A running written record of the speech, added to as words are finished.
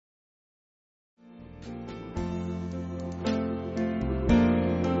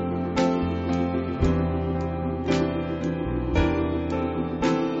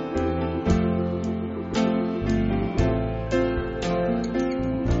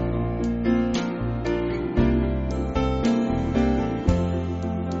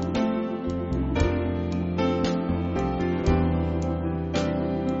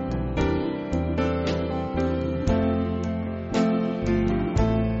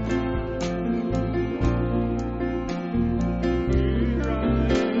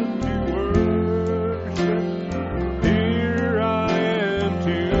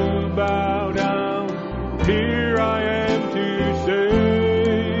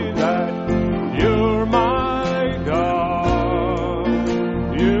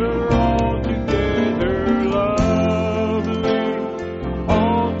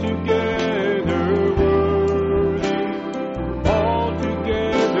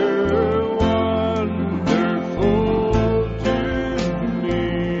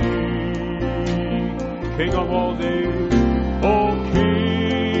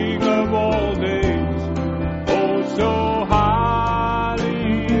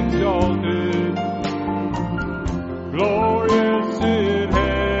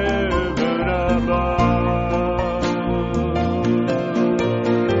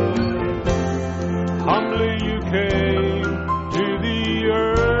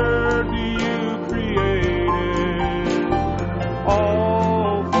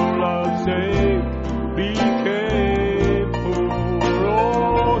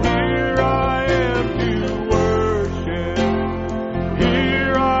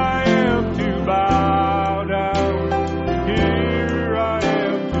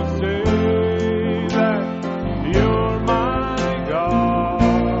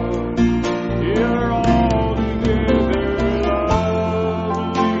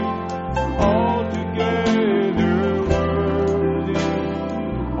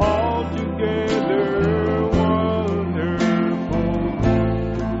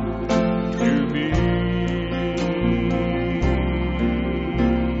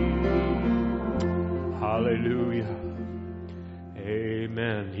Hallelujah.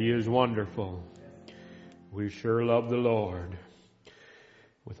 Amen. He is wonderful. We sure love the Lord.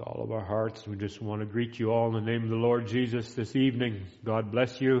 With all of our hearts, we just want to greet you all in the name of the Lord Jesus this evening. God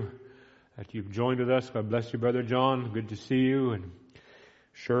bless you that you've joined with us. God bless you, Brother John. Good to see you. And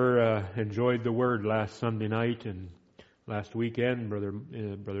sure enjoyed the Word last Sunday night and last weekend.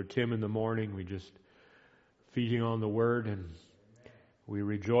 Brother Tim in the morning. We just feeding on the Word and we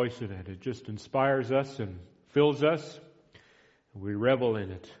rejoice in it. It just inspires us and fills us. We revel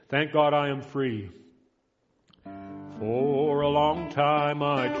in it. Thank God I am free. For a long time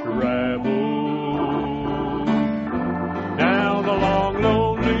I traveled down the long,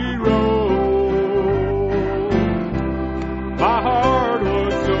 lonely road. My heart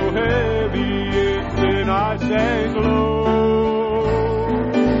was so heavy, in sin I sank low.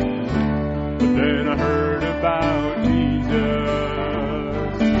 But then I heard about Jesus.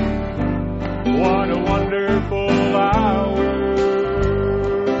 What a wonderful hour.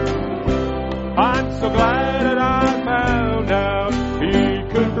 I'm so glad that I found out He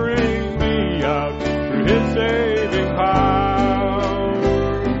could bring me out through His saving power.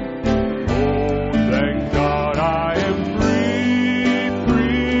 Oh, thank God I am free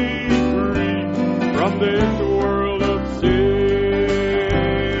from this world of sin.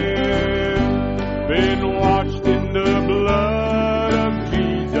 Been washed in the blood of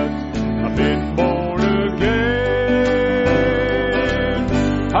Jesus. I've been born again.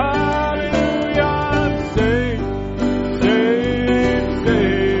 Hallelujah, I'm saved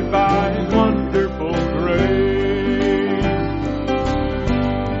by His wonderful grace.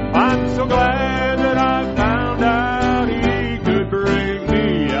 I'm so glad that I found out He could bring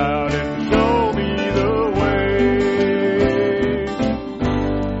me out and show me the way.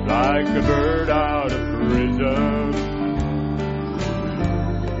 Like a bird out of prison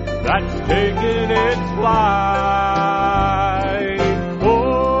that's taken its flight.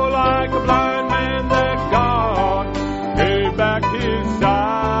 Oh, like a blind man that God gave back His sight.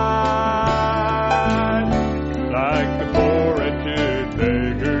 Like the poor wretched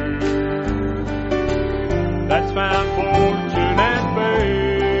beggar that's found fortune and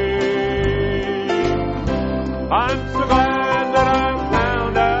fame. I'm so glad that I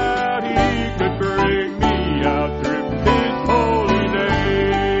found out He could bring me out through His holy name.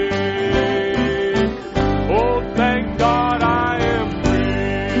 Oh, thank God I am free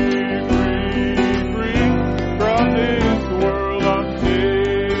from this world of sin.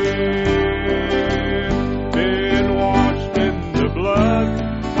 Been washed in the blood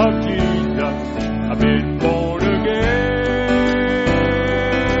of Jesus. I've been born again.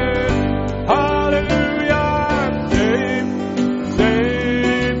 Hallelujah, I'm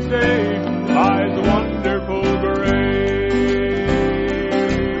saved by His wonderful grace.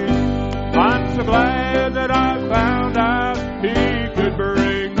 I'm so glad that I found out He could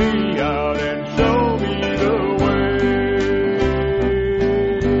bring me out and show me the way.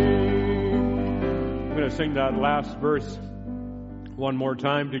 I'm going to sing that last verse one more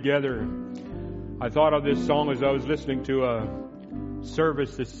time together. I thought of this song as I was listening to a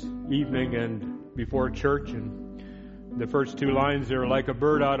service this evening and before church, and the first two lines there, like a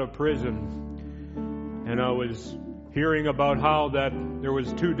bird out of prison. And I was hearing about how that there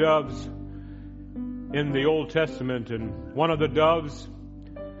was two doves in the Old Testament, and one of the doves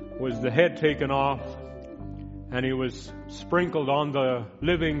was the head taken off, and he was sprinkled on the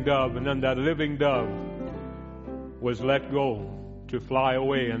living dove, and then that living dove was let go to fly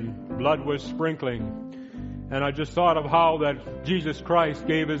away, and blood was sprinkling. And I just thought of how that Jesus Christ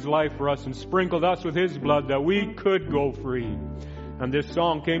gave His life for us and sprinkled us with His blood that we could go free. And this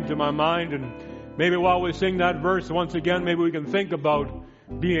song came to my mind, and maybe while we sing that verse once again, maybe we can think about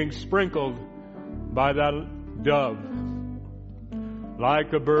being sprinkled by that dove.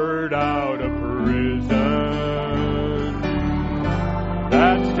 Like a bird out of prison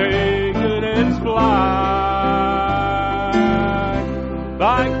that's taken its flight.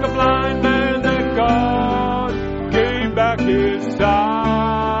 Like the blind man that God gave back His sight.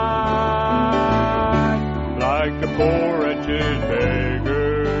 Like a poor wretched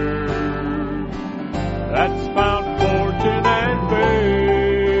beggar that's found fortune and fame.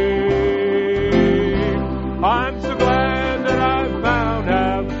 I'm so glad that I found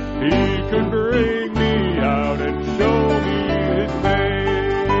out He could bring me out and show me His face.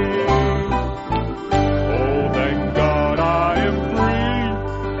 Oh, thank God I am free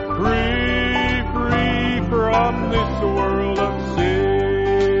from this world of sin.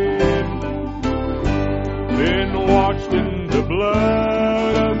 Been washed in the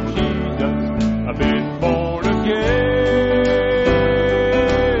blood of Jesus. I've been born again.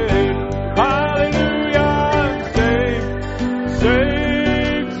 Hallelujah.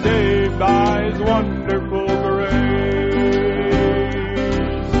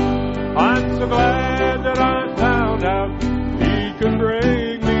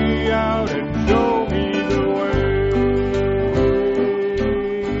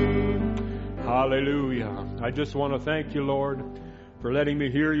 I just want to thank you, Lord, for letting me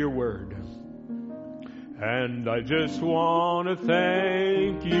hear your word. And I just want to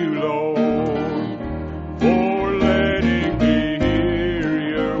thank you, Lord, for letting me hear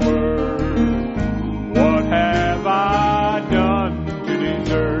your word. What have I done to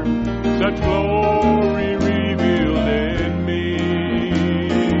deserve such glory revealed in me?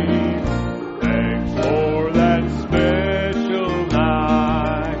 Thanks for that special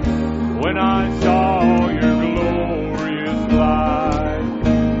night when I saw your glorious light,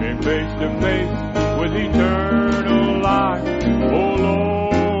 came face to face with eternal life. Oh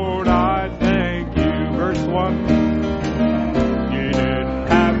Lord, I thank you. Verse 1. You didn't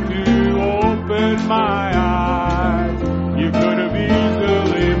have to open my eyes. You could have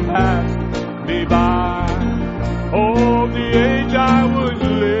easily passed me by. Oh, the age I was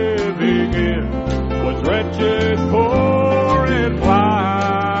living in was wretched, poor, and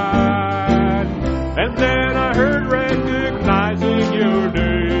blind. And then I heard, recognizing your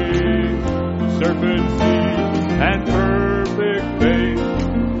name, serpent seed and perfect faith,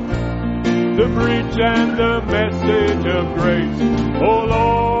 the breach and the message of grace. Oh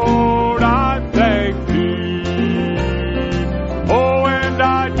Lord, I thank thee. Oh, and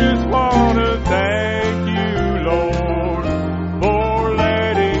I just want to thank you, Lord, for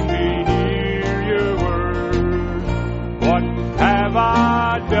letting me hear your word. What have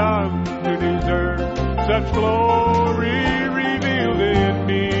I done to deserve such glory revealed in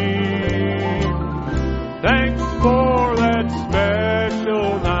me? Thanks for that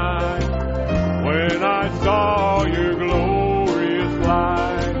special night when I saw your glorious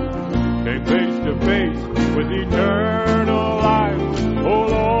light, came face to face with eternal life. Oh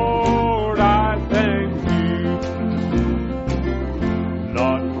Lord, I thank you.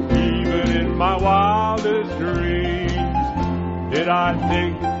 Not even in my wildest dreams did I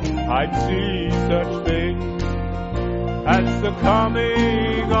think I'd see such things as the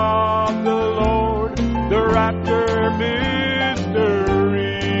coming of the Lord, the rapture mystery.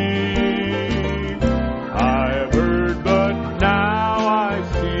 I have heard, but now I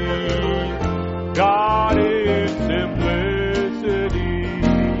see God in simplicity.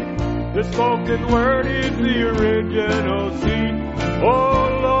 The spoken word is the original seed.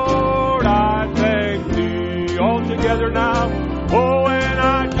 Oh Lord, I thank thee. All together now. Oh, and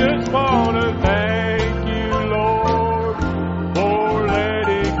I just want to thank you, Lord, for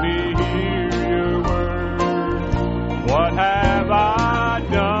letting me hear your word. What have I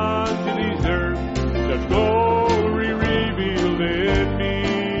done to deserve such glory revealed in me?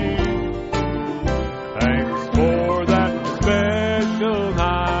 Thanks for that special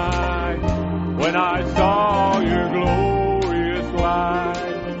night when I saw your glorious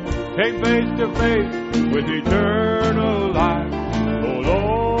light, came face to face with eternal life. Oh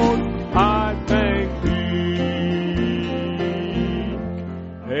Lord, I thank thee.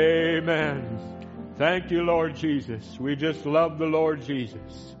 Amen. Thank you, Lord Jesus. We just love the Lord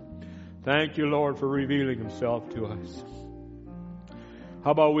Jesus. Thank you, Lord, for revealing himself to us.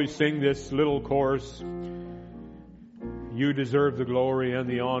 How about we sing this little chorus? You deserve the glory and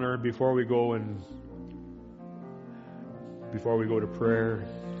the honor before we go to prayer.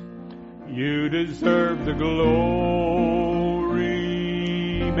 You deserve the glory.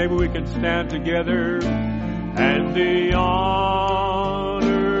 Maybe we can stand together. And the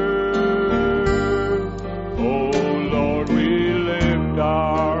honor. Oh Lord, we lift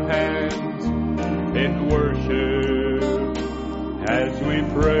our hands in worship as we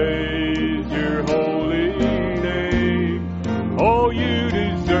praise your holy name. Oh, you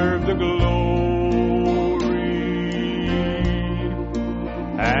deserve the glory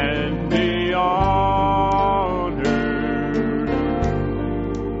and the honor.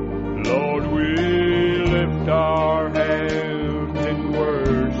 Lord, we lift our hands in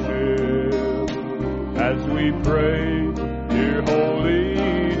worship as we praise your holy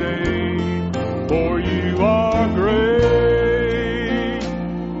name. For you are great,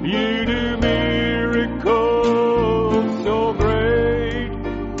 you do miracles so great.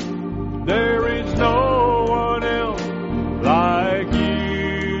 There is no one else like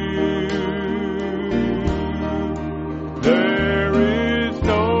you. There is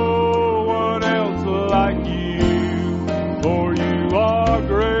no one else like you. For you are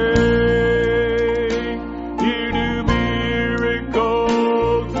great, you do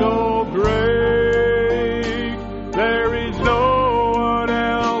miracles so great.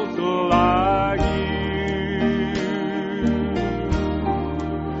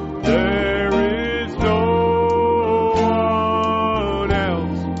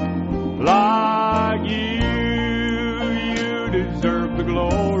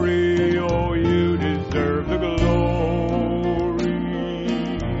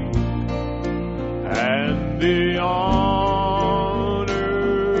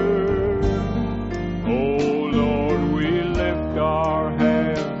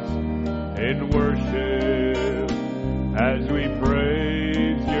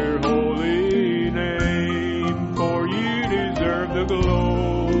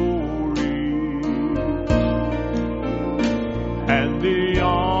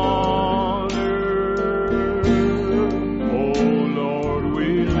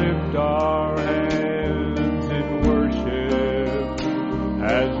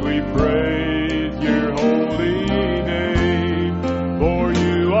 as we praise your holy name, for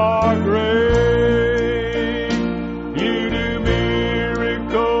you are great. You do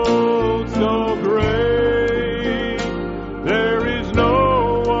miracles so great. There is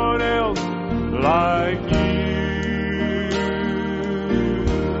no one else like you.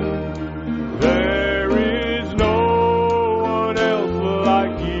 There is no one else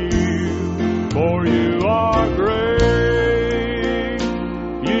like you, for you are great.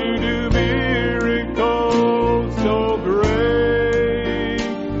 You do miracles so great.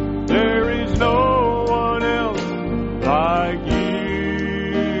 There is no one else like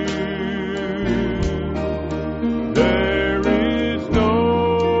you. There is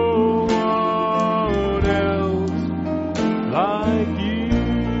no one else like you.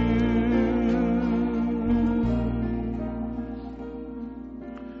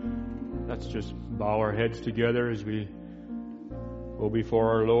 Let's just bow our heads together as we go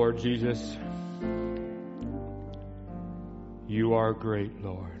before our Lord Jesus. You are great,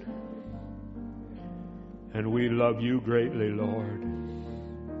 Lord. And we love you greatly, Lord.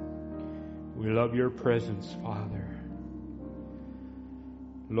 We love your presence, Father.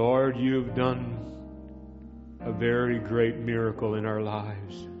 Lord, you've done a very great miracle in our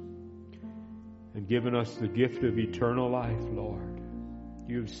lives and given us the gift of eternal life, Lord.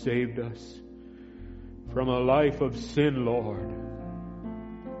 You've saved us from a life of sin, Lord.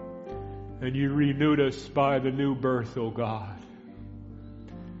 And you renewed us by the new birth, O God.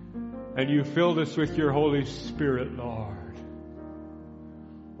 And you filled us with your Holy Spirit, Lord.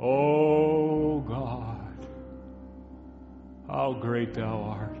 Oh God, how great thou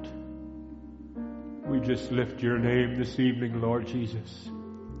art. We just lift your name this evening, Lord Jesus.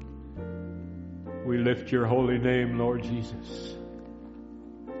 We lift your holy name, Lord Jesus.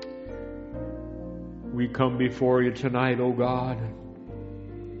 We come before you tonight, O God.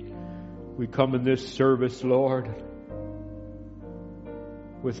 We come in this service, Lord,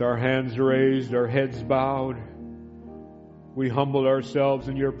 with our hands raised, our heads bowed. We humble ourselves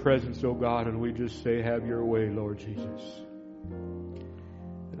in your presence, O God, and we just say, have your way, Lord Jesus.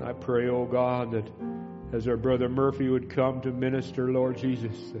 And I pray, O God, that as our brother Murphy would come to minister, Lord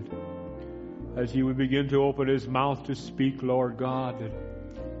Jesus, that as he would begin to open his mouth to speak, Lord God, that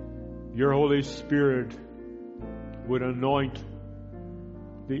your Holy Spirit would anoint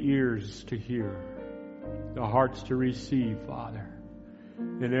the ears to hear, the hearts to receive, Father.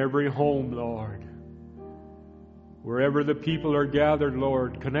 In every home, Lord, wherever the people are gathered,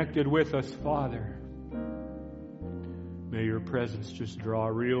 Lord, connected with us, Father, may your presence just draw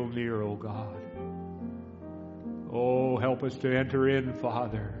real near, O God. Oh, help us to enter in,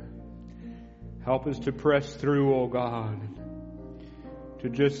 Father. Help us to press through, O God, to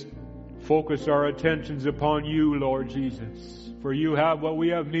just focus our attentions upon you, Lord Jesus. For you have what we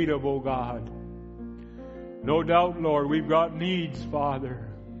have need of, O God. No doubt, Lord, we've got needs, Father.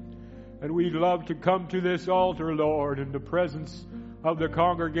 And we'd love to come to this altar, Lord, in the presence of the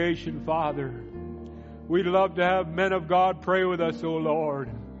congregation, Father. We'd love to have men of God pray with us, O Lord.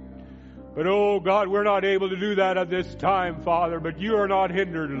 But, oh God, we're not able to do that at this time, Father. But you are not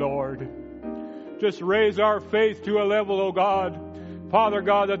hindered, Lord. Just raise our faith to a level, O God, Father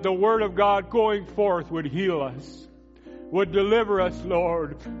God, that the Word of God going forth would heal us, would deliver us,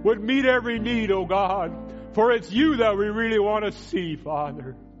 Lord, would meet every need, O God. For it's you that we really want to see,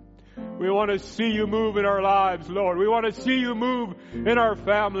 Father. We want to see you move in our lives, Lord. We want to see you move in our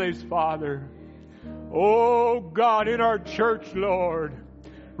families, Father. Oh God, in our church, Lord.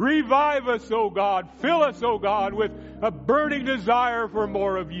 Revive us, O God. Fill us, O God, with a burning desire for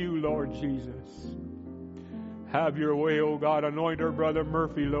more of you, Lord Jesus. Have your way, O God. Anoint our brother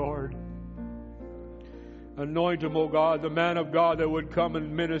Murphy, Lord. Anoint him, O God, the man of God that would come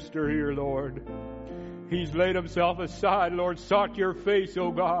and minister here, Lord. He's laid himself aside, Lord, sought your face,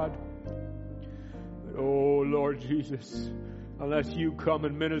 O God. But, oh, Lord Jesus, unless you come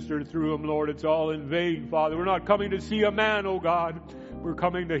and minister through him, Lord, it's all in vain, Father. We're not coming to see a man, O God. We're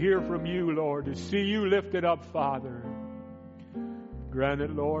coming to hear from you, Lord, to see you lifted up, Father. Grant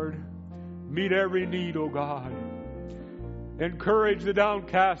it, Lord. Meet every need, O God. Encourage the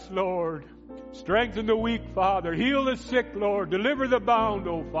downcast, Lord. Strengthen the weak, Father. Heal the sick, Lord. Deliver the bound,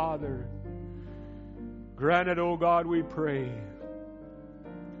 O Father. Grant it, O God, we pray.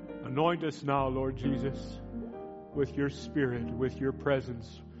 Anoint us now, Lord Jesus, with your Spirit, with your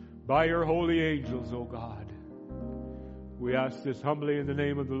presence, by your holy angels, O God. We ask this humbly in the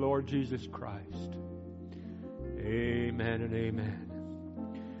name of the Lord Jesus Christ. Amen and amen.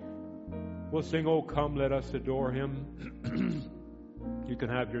 We'll sing, "Oh, come, let us adore him." You can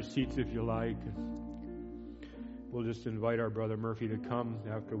have your seats if you like. we'll just invite our brother Murphy to come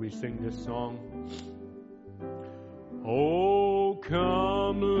after we sing this song. Oh,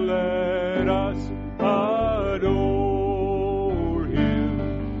 come, let us adore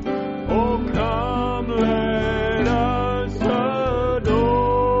Him. Oh, come, let us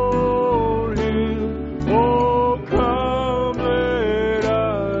adore Him. Oh, come, let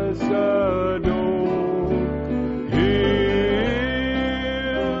us adore Him.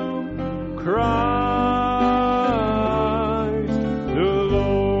 Christ the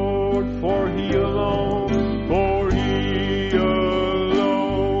Lord, for He alone,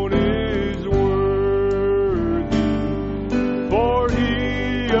 is worthy. For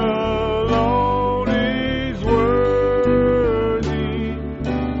He alone is worthy.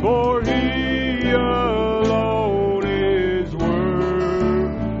 For He alone is worthy.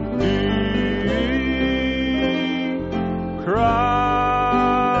 Christ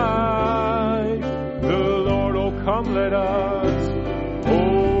the Lord, oh come let us,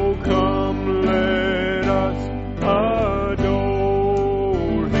 oh come let us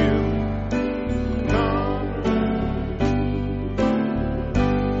adore Him.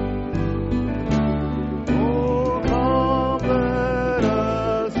 Oh come let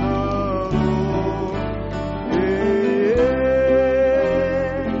us adore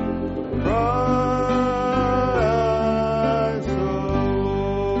Christ the Lord.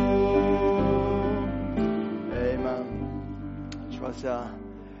 Amen. Trust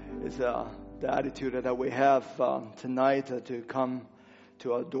is the attitude that we have tonight to come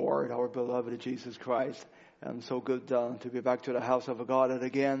to adore our beloved Jesus Christ. And so good to be back to the house of God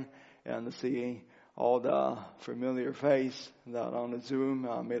again and to see all the familiar face that on the Zoom.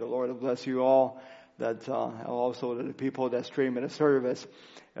 May the Lord bless you all. That also the people that stream in the service,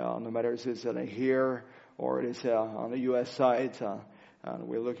 no matter if it's here or it is on the U.S. side. And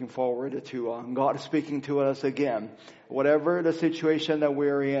we're looking forward to God speaking to us again. Whatever the situation that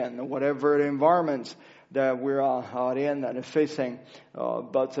we're in, whatever the environments that we're in and facing,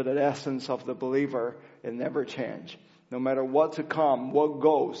 but the essence of the believer, it never change. No matter what to come, what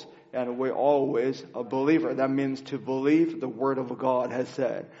goes, and we're always a believer. That means to believe the Word of God has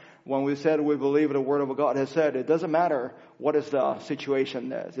said. When we said we believe the Word of God has said, it doesn't matter what is the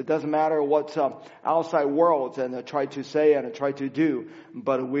situation is. It doesn't matter what outside world and try to say and try to do.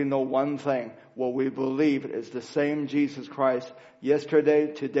 But we know one thing. What we believe is the same Jesus Christ yesterday,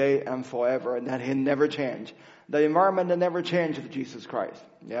 today, and forever. And that He never changed. The environment that never changed with Jesus Christ.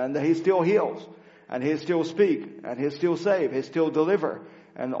 And He still heals. And He still speaks. And He still saves. He still delivers.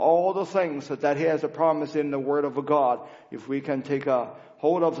 And all the things that He has promised in the Word of God, if we can take a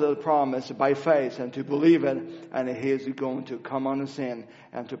hold of the promise by faith and to believe it, and He is going to come on the scene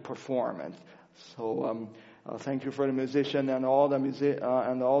and to perform it. So thank you for the musician and all the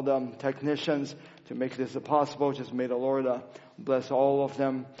technicians to make this possible. Just may the Lord bless all of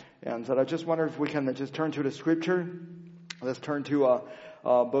them. And I just wonder if we can just turn to the scripture. Let's turn to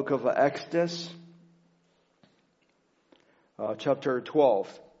book of Exodus, chapter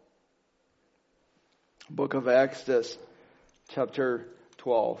 12. Book of Exodus, chapter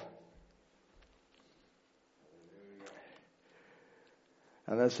 12.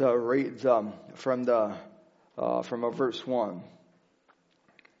 And let's read from verse 1.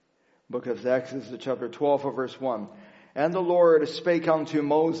 Book of Exodus, chapter 12, verse 1. And the Lord spake unto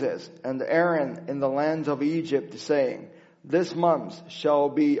Moses and Aaron in the land of Egypt, saying, This month shall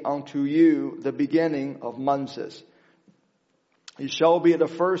be unto you the beginning of months. It shall be the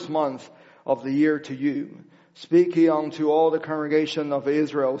first month of the year to you. Speak ye unto all the congregation of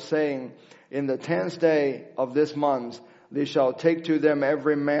Israel, saying, In the 10th day of this month they shall take to them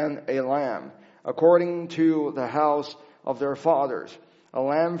every man a lamb, according to the house of their fathers, a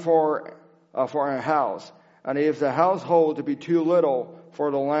lamb for a house. And if the household be too little for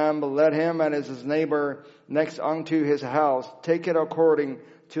the lamb, let him and his neighbor next unto his house take it according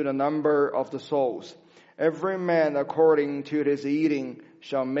to the number of the souls. Every man according to his eating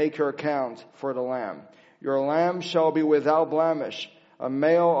shall make your account for the lamb. Your lamb shall be without blemish, a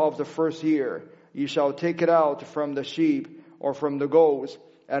male of the first year. Ye shall take it out from the sheep or from the goats,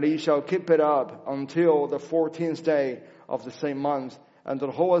 and ye shall keep it up until the 14th day of the same month. And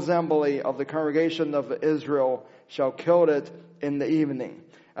the whole assembly of the congregation of Israel shall kill it in the evening.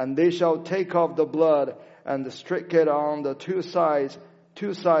 And they shall take off the blood and streak it on the two side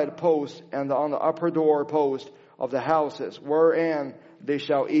posts and on the upper door post of the houses, wherein they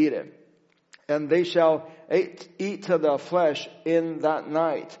shall eat it. And they shall eat the flesh in that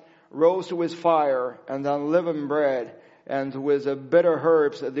night, roast with fire and unleavened bread, and with bitter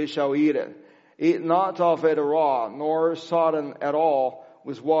herbs they shall eat it. Eat not of it raw, nor sodden at all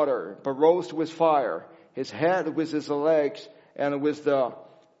with water, but roast with fire. his head with his legs, and with the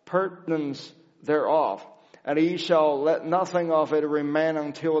purtenance thereof. And he shall let nothing of it remain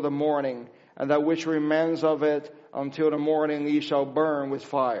until the morning, and that which remains of it until the morning he shall burn with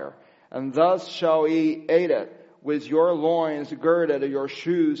fire. And thus shall ye eat it, with your loins girded, your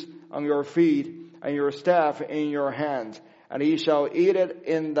shoes on your feet, and your staff in your hand. And ye shall eat it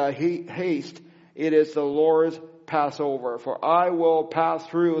in the haste. It is the Lord's Passover. For I will pass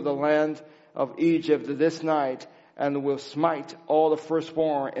through the land of Egypt this night, and will smite all the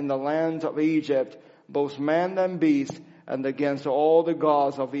firstborn in the land of Egypt, both man and beast, and against all the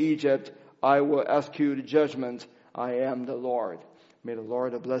gods of Egypt I will execute judgment. I am the Lord. May the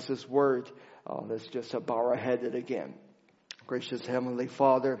Lord bless His word. Let's just bow our head again. Gracious Heavenly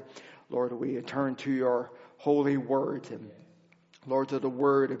Father, Lord, we turn to your holy word. And Lord, to the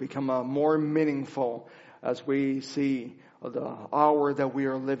word become more meaningful as we see the hour that we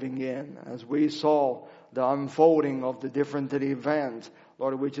are living in, as we saw the unfolding of the different events.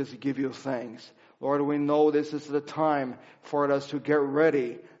 Lord, we just give you thanks. Lord, we know this is the time for us to get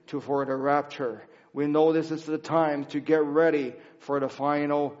ready for the rapture. We know this is the time to get ready for the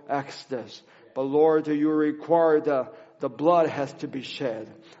final exodus. But Lord, you require the blood has to be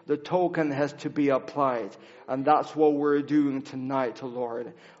shed. The token has to be applied. And that's what we're doing tonight,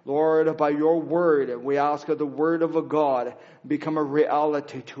 Lord. Lord, by your word, we ask that the word of God become a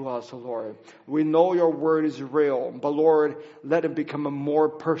reality to us, Lord. We know your word is real, but Lord, let it become a more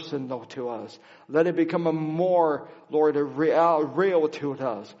personal to us. Let it become a more, Lord, real to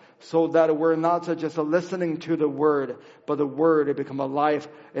us, so that we're not just listening to the word, but the word become alive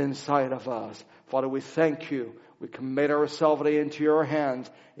inside of us. Father, we thank you. We commit ourselves into your hands.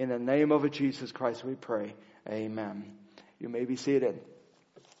 In the name of Jesus Christ we pray. Amen. You may be seated.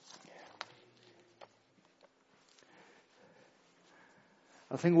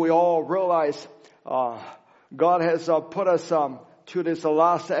 I think we all realize God has put us to this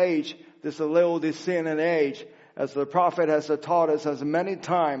last age, this Laodicean age, as the prophet has taught us as many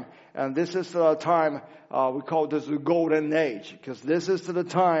times. And this is the time we call this the golden age, because this is the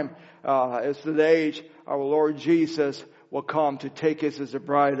time, it's the age our Lord Jesus will come to take us as a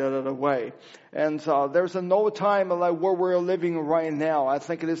bride out of the way. And there's no time like where we're living right now. I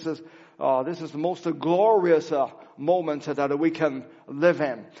think this is the most glorious moment that we can live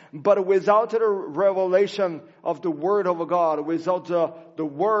in. But without the revelation of the Word of God, without the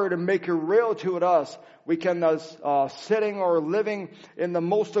Word make it real to us, we can sitting or living in the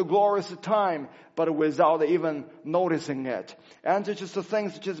most glorious time, but without even noticing it. And it's just the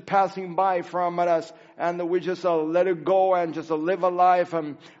things just passing by from us, and we just let it go and just live a life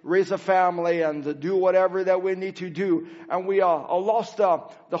and raise a family and do whatever that we need to do. And we lost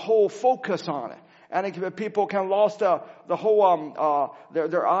the whole focus on it. And people can lost the whole,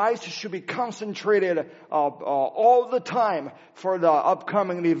 their eyes should be concentrated all the time for the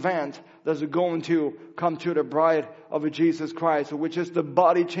upcoming event that's going to come to the bride of Jesus Christ, which is the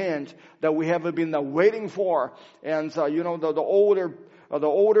body change that we have been waiting for. And the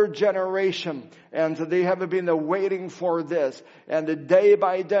older generation, and they have been waiting for this. And day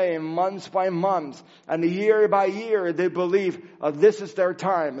by day, months by months, and year by year, they believe this is their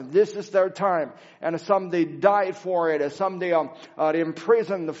time. This is their time. And some they died for it. Some they are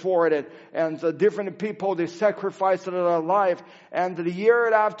imprisoned for it. And different people, they sacrificed their life. And the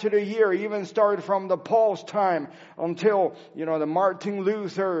year after the year, even started from the Paul's time until, the Martin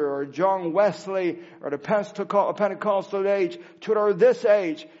Luther or John Wesley or the Pentecostal age to this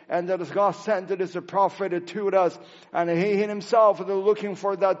age. And that God sent this prophet to us. And he himself is looking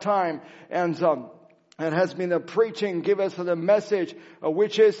for that time. And has been preaching, give us the message,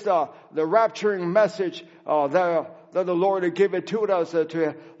 which is the rapturing message that the Lord gave it to us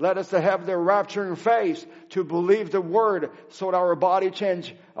to let us have the rapturing faith to believe the word so that our body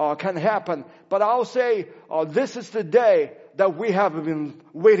change can happen. But I'll say this is the day that we have been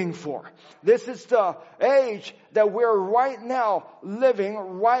waiting for. This is the age that we're right now living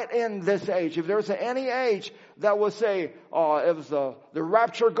right in this age. If there's any age that will say, if the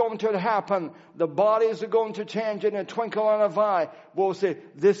rapture going to happen, the body is going to change in a twinkle of an eye, we'll say,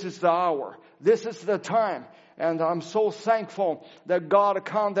 this is the hour. This is the time. And I'm so thankful that God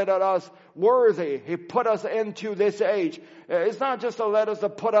counted us worthy. He put us into this age. It's not just to let us to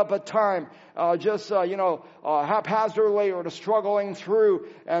put up a time, haphazardly or struggling through.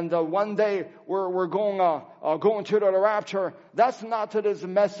 And one day we're going to the rapture. That's not what this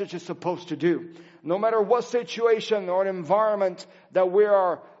message is supposed to do. no matter what situation or environment that we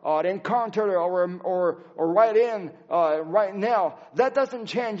are encountered or right now, that doesn't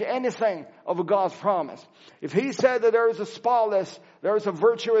change anything of God's promise. If He said that there is a spotless, there is a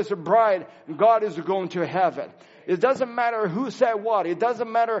virtuous bride, God is going to have it. It doesn't matter who said what. It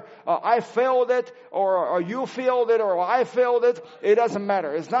doesn't matter I failed it or you failed it or I failed it. It doesn't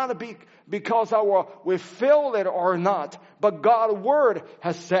matter. It's not because we failed it or not. But God's Word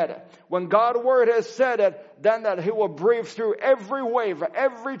has said it. When God's Word has said it, then that He will breathe through every wave,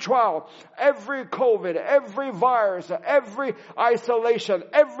 every trial, every COVID, every virus, every isolation,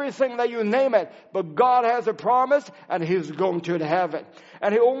 everything that you name it. But God has a promise and He's going to have it.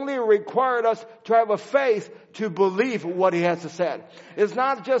 And He only required us to have a faith to believe what He has said. It's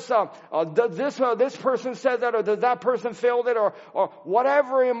not just this person said that or does that person feel it or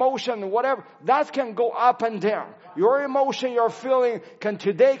whatever emotion, whatever. That can go up and down. Your emotion, your feeling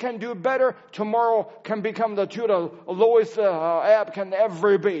today can do better. Tomorrow can become the lowest ebb can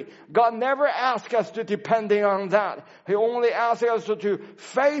ever be. God never asked us to depending on that. He only asked us to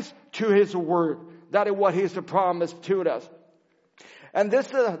faith to His Word. That is what He's promised to us. And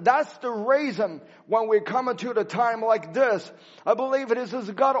that's the reason when we come into the time like this, I believe it is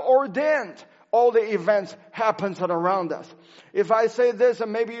God ordained all the events happens around us. If I say this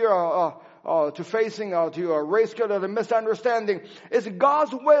and maybe you're to raise the misunderstanding, it's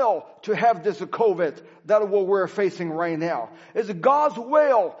God's will to have this COVID. That's what we're facing right now. It's God's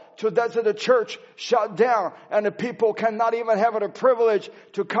will that the church shut down and the people cannot even have the privilege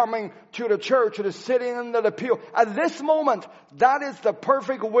to coming to the church, to sitting under the pew. At this moment, that is the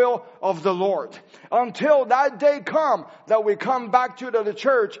perfect will of the Lord. Until that day come, that we come back to the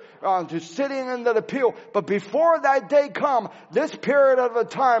church, to sitting under the pew. But before that day come, this period of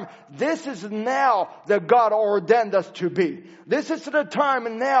time, this is now that God ordained us to be. This is the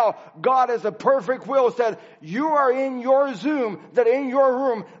time now God has a perfect will said, you are in your Zoom, that in your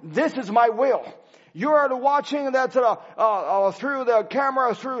room, this is my will. You are watching that through the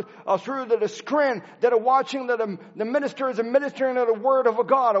camera, through the screen, that are watching the ministers and ministering the Word of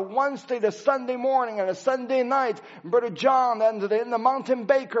God. A Wednesday, the Sunday morning, and a Sunday night. Brother John and in the Mountain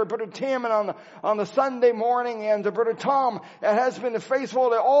Baker, Brother Tim, and on the Sunday morning, and Brother Tom has been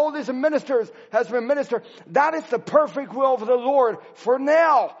faithful. All these ministers has been ministered. That is the perfect will of the Lord for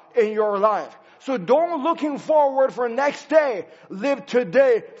now in your life. So don't looking forward for next day. Live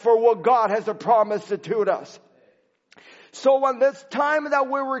today for what God has promised to us. So when this time that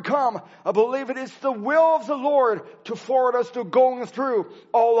we will come, I believe it is the will of the Lord to forward us to going through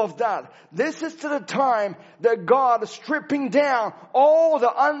all of that. This is the time that God is stripping down all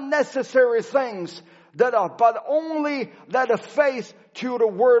the unnecessary things but only that a faith to the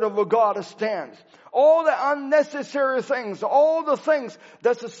Word of God stands. All the unnecessary things, all the things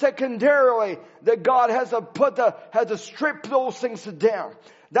that's secondarily that God has to strip those things down.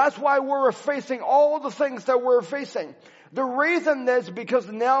 That's why we're facing all the things that we're facing. The reason is because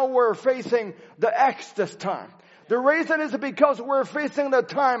now we're facing the Exodus time. The reason is because we're facing the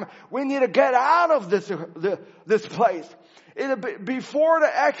time we need to get out of this place. Before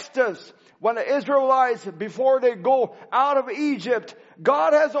the Exodus, when the Israelites, before they go out of Egypt,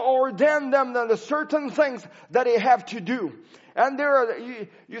 God has ordained them the certain things that they have to do. And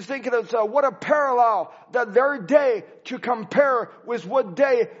you think it's what a parallel that their day to compare with what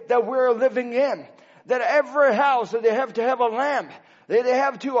day that we're living in. That every house, that they have to have a lamb. They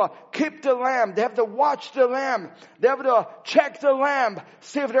have to keep the lamb. They have to watch the lamb. They have to check the lamb.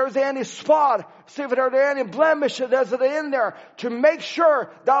 See if there's any spot. See if there's any blemish that's in there. To make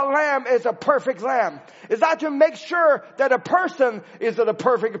sure that lamb is a perfect lamb. It's not to make sure that a person is a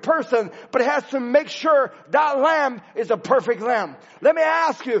perfect person. But it has to make sure that lamb is a perfect lamb. Let me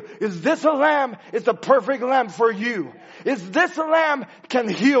ask you, is this a lamb? Is a perfect lamb for you? Is this lamb can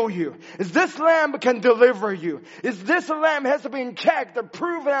heal you? Is this lamb can deliver you? Is this lamb has been checked,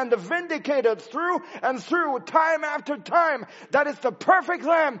 proven, and vindicated through and through, time after time? That is the perfect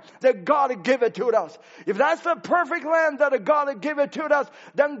lamb that God give it to us. If that's the perfect lamb that God give it to us,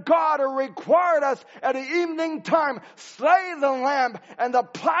 then God required us at the evening time, slay the lamb and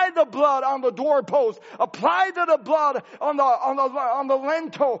apply the blood on the doorpost, apply the blood on the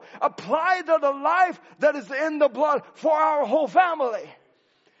lintel, apply the life that is in the blood for our whole family.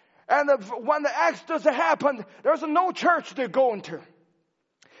 And when the Exodus happened, there's no church they're going to.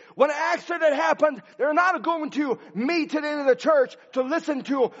 When an accident happened, they're not going to meet in the church to listen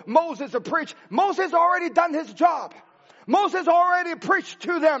to Moses preach. Moses already done his job. Moses already preached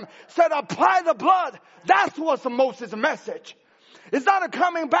to them, said apply the blood. That was Moses' message. It's not a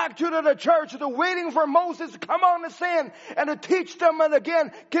coming back to the church, the waiting for Moses to come on the scene and to teach them and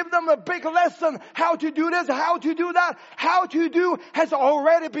again, give them a big lesson, how to do this, how to do that. How to do has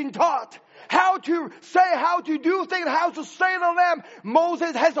already been taught. How to say, how to do things, how to say the Lamb,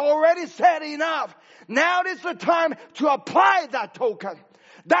 Moses has already said enough. Now is the time to apply that token.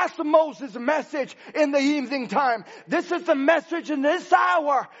 That's Moses' message in the evening time. This is the message in this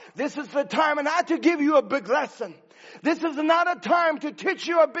hour. This is the time not to give you a big lesson. This is not a time to teach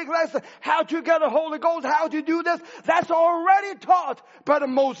you a big lesson, how to get the Holy Ghost, how to do this. That's already taught by the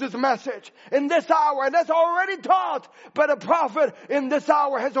Moses message in this hour. And that's already taught by the prophet in this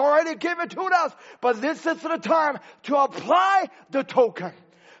hour, has already given to us. But this is the time to apply the token,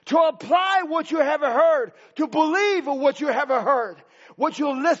 to apply what you have heard, to believe what you have heard. What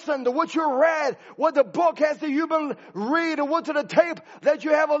you listened, what you read, what the book has that you've been reading, what to the tape that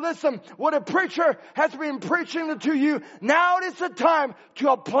you have listened, what a preacher has been preaching to you. Now it is the time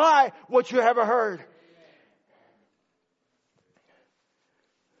to apply what you have heard.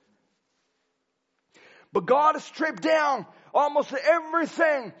 But God stripped down almost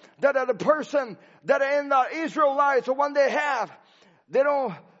everything that the person that in the Israelites or when they have. They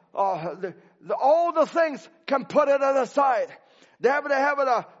don't, all the things can put it aside. They have to have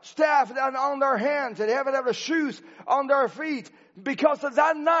a staff on their hands. They have to have the shoes on their feet. Because of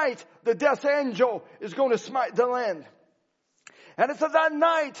that night, the death angel is going to smite the land. And it's of that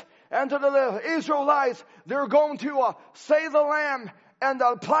night, and to the Israelites, they're going to slay the lamb and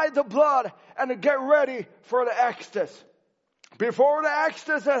apply the blood and get ready for the Exodus. Before the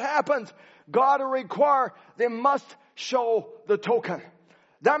Exodus happens, God will require they must show the token.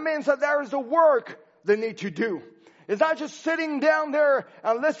 That means that there is a work they need to do. It's not just sitting down there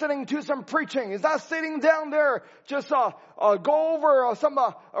and listening to some preaching. It's not sitting down there just go over some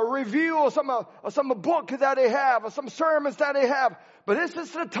a review or some book that they have or some sermons that they have. But this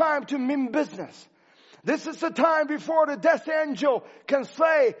is the time to mean business. This is the time before the death angel can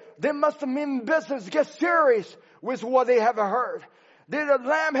say they must mean business, get serious with what they have heard. The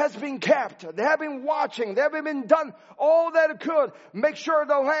lamb has been kept. They have been watching. They have been done all that it could. Make sure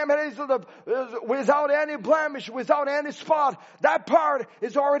the lamb is without any blemish, without any spot. That part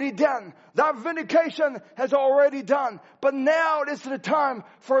is already done. That vindication has already done. But now it is the time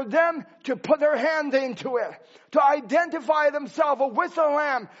for them to put their hand into it. To identify themselves with the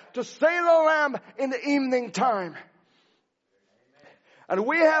lamb. To slay the lamb in the evening time. And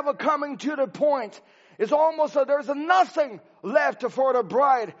we have a coming to the point. It's almost that there's nothing left for the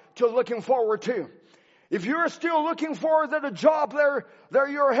bride to looking forward to. If you're still looking forward to the job there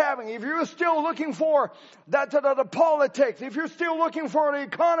you're having, if you're still looking for the politics, if you're still looking for the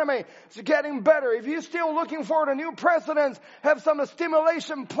economy it's getting better, if you're still looking for the new presidents have some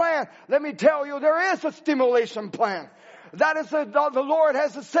stimulation plan, let me tell you, there is a stimulation plan. That is the Lord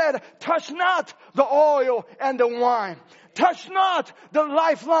has said, touch not the oil and the wine. Touch not the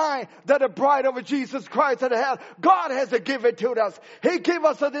lifeline that the bride of Jesus Christ had had. God has to give it to us. He gave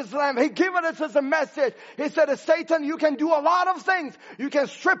us this lamb. He gave us as a message. He said, Satan, you can do a lot of things. You can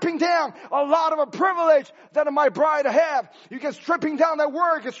stripping down a lot of a privilege that my bride have. You can stripping down their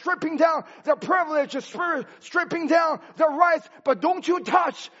work, stripping down their privilege, stripping down their rights. But don't you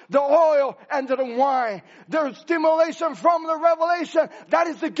touch the oil and the wine. The stimulation from the revelation, that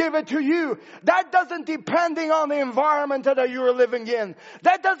is to give it to you. That doesn't depending on the environment that you are living in.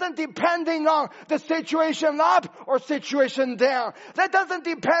 That doesn't depending on the situation up or situation down. That doesn't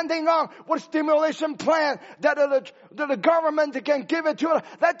depending on what stimulation plan that the government can give it to us.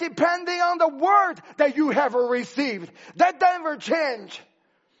 That depending on the word that you have received. That never change.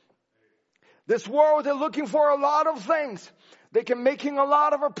 This world is looking for a lot of things. They can making a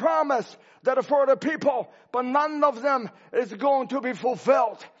lot of a promise that are for the people, but none of them is going to be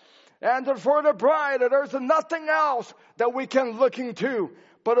fulfilled. And for the bride, there's nothing else that we can look into,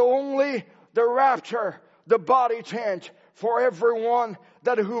 but only the rapture, the body change for everyone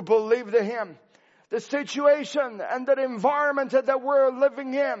that who believed in Him. The situation and the environment that we're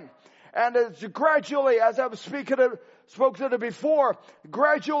living in, and it's gradually, as I've spoke to it before,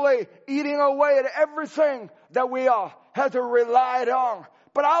 gradually eating away at everything that we have to rely on.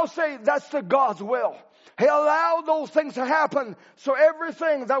 But I'll say that's the God's will. He allowed those things to happen. So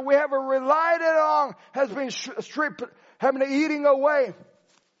everything that we have relied on has been stripped, have been eating away.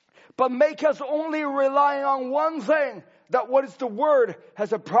 But make us only rely on one thing, that what is the word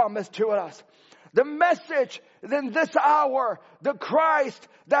has a promise to us. The message in this hour, the Christ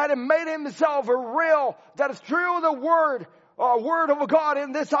that had made Himself real, that is through the word of God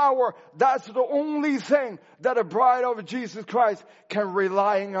in this hour, that's the only thing that a bride of Jesus Christ can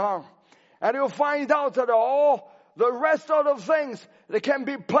rely on. And you'll find out that all the rest of the things that can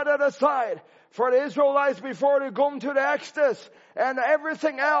be put aside. For the Israelites before they go into the Exodus, and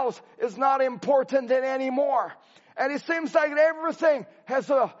everything else is not important anymore. And it seems like everything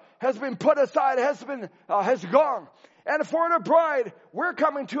has been put aside, has gone. And for the bride, we're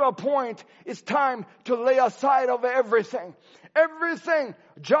coming to a point, it's time to lay aside of everything. Everything,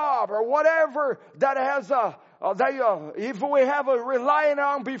 job or whatever that has if we have a relying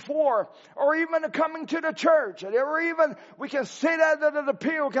on before, or even coming to the church, or even we can sit at the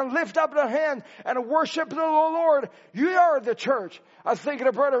pew, can lift up the hand and worship the Lord. You are the church. I think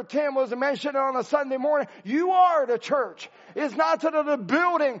the brother Tim was mentioning on a Sunday morning. You are the church. It's not the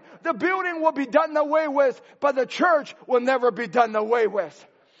building. The building will be done away with, but the church will never be done away with.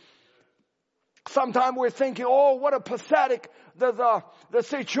 Sometimes we're thinking, oh, what a pathetic the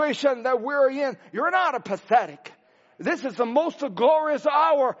situation that we're in. You're not a pathetic. This is the most glorious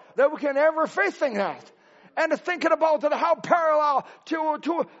hour that we can ever facing at. And thinking about how parallel to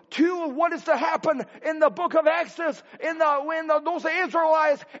what is to happen in the book of Exodus, when those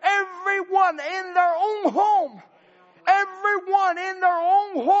Israelites, everyone in their own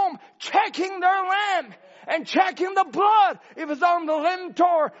home, checking their lamb. And checking the blood, if it's on the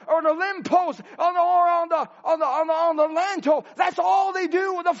lintel or the limb post, on the lintel. That's all they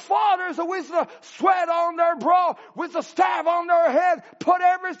do. The fathers with the sweat on their brow, with the staff on their head, put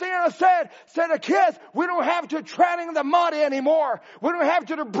everything aside. Said the kids, we don't have to tread in the mud anymore. We don't have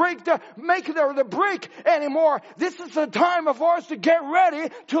to make the brick anymore. This is the time for us to get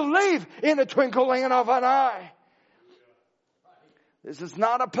ready to leave in the twinkling of an eye. This is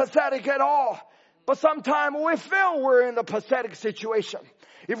not a pathetic at all. But sometimes we feel we're in the pathetic situation.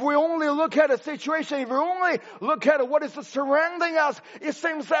 If we only look at a situation, if we only look at what is surrounding us, it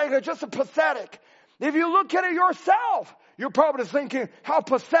seems like it's just pathetic. If you look at it yourself, you're probably thinking how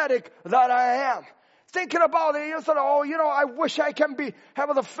pathetic that I am. Thinking about it, you said, I wish I can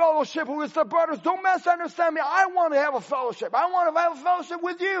have the fellowship with the brothers. Don't misunderstand me. I want to have a fellowship. I want to have a fellowship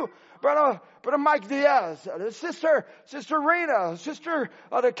with you. Brother Mike Diaz, Sister Rena, Sister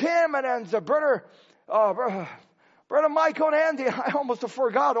the Kim, and Brother Michael and Andy. I almost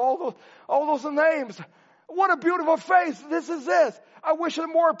forgot all those names. What a beautiful face. This is it. I wish that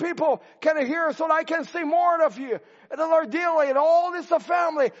more people can hear so that I can see more of you. And the Lord Dealey and all this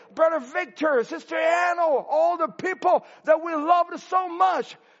family, Brother Victor, Sister Anna, all the people that we loved so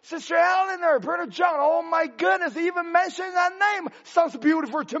much. Sister Eleanor, Brother John, oh my goodness, even mentioning that name sounds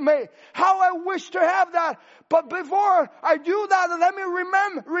beautiful to me. How I wish to have that. But before I do that, let me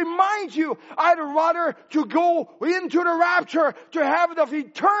remind you, I'd rather to go into the rapture, to have the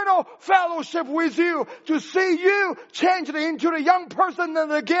eternal fellowship with you, to see you changed into the young person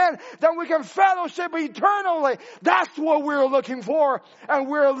and again, then we can fellowship eternally. That's what we're looking for. And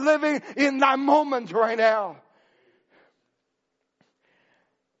we're living in that moment right now.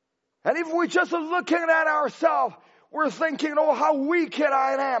 And if we're just looking at ourselves, we're thinking, oh, how wicked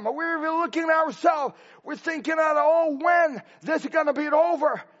I am. We're looking at ourselves. We're thinking, oh, when this is going to be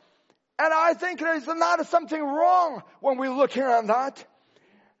over. And I think there's not something wrong when we're looking at that.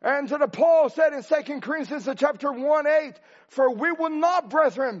 And Paul said in 2 Corinthians chapter 1:8, for we will not,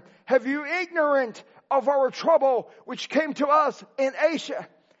 brethren, have you ignorant of our trouble which came to us in Asia.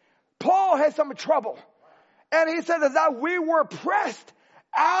 Great had some trouble. And he said that we were pressed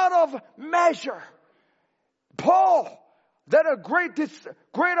out of measure. Paul, that a great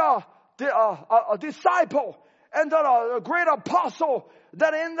disciple and a great apostle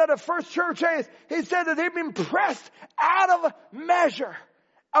that in the first church age, he said that they've been pressed out of measure,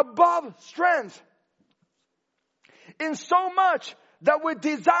 above strength, in so much that we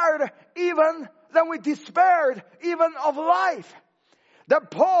desired even, that we despaired even of life.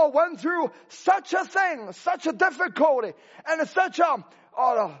 That Paul went through such a thing, such a difficulty, and such a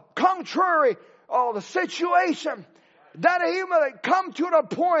contrary the situation, that he would come to the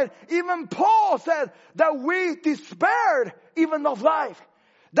point, even Paul said that we despaired even of life.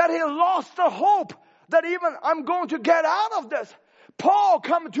 That he lost the hope that even I'm going to get out of this. Paul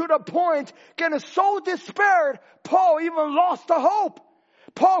come to the point, getting so despaired, Paul even lost the hope.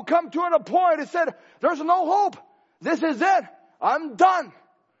 Paul come to the point, he said, there's no hope. This is it. I'm done.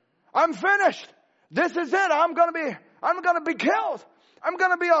 I'm finished. This is it. I'm gonna be killed. I'm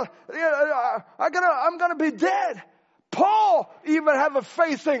gonna be dead. Paul even have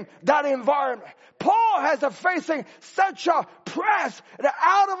facing that environment. Paul has facing such a press that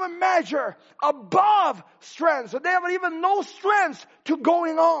out of a measure, above strength. So they have even no strength to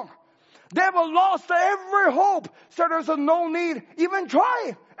going on. They have lost every hope. So there's no need even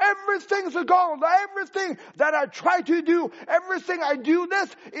trying Everything's gone. Everything that I try to do, everything I do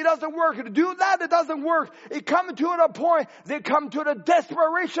this, it doesn't work. To do that, it doesn't work. It comes to a point, they come to the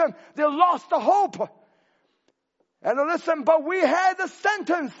desperation. They lost the hope. And listen, but we had the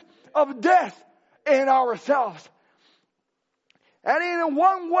sentence of death in ourselves. And in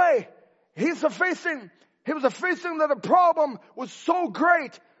one way, he was facing that the problem was so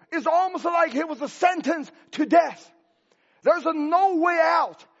great. It's almost like he was sentenced to death. There's no way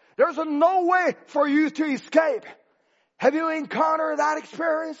out. There's no way for you to escape. Have you encountered that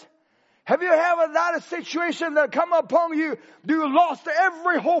experience? Have you had that situation that come upon you? You lost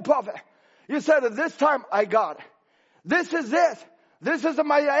every hope of it. You said, this time I got it. This is it. This is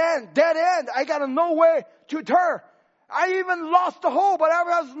my end, dead end. I got no way to turn. I even lost the hope, but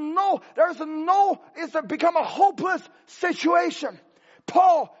it's become a hopeless situation.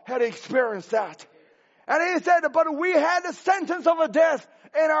 Paul had experienced that. And he said, but we had a sentence of a death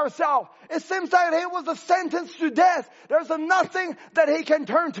in ourselves. It seems like he was sentenced to death. There's nothing that he can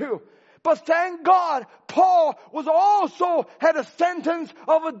turn to. But thank God, Paul was also had a sentence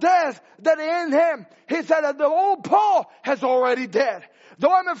of a death that in him. He said that the old Paul has already dead.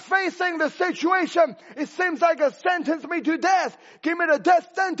 Though I'm facing the situation, it seems like a sentence me to death. Give me the death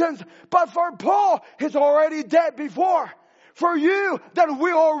sentence. But for Paul, he's already dead before. For you, that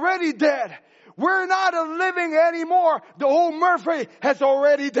we're already dead. We're not living anymore. The old Murphy has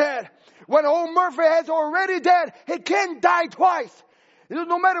already dead. When old Murphy has already dead, he can't die twice.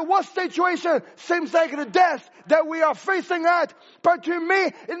 No matter what situation seems like the death that we are facing that. But to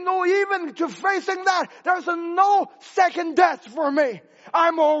me, even to facing that, there's no second death for me.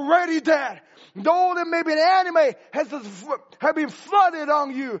 I'm already dead. Though that maybe the enemy has been flooded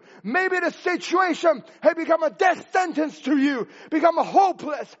on you. Maybe the situation has become a death sentence to you. Become a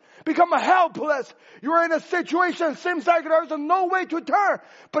hopeless. Become a helpless. You're in a situation, seems like there's no way to turn.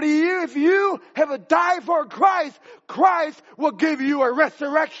 But if you have died for Christ, Christ will give you a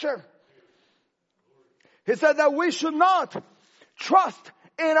resurrection. He said that we should not trust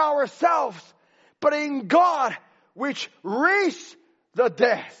in ourselves, but in God, which raised the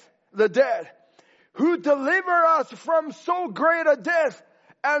dead, who deliver us from so great a death,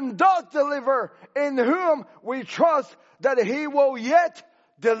 and does deliver, in whom we trust that he will yet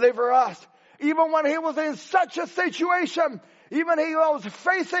deliver us. Even when he was in such a situation, even he was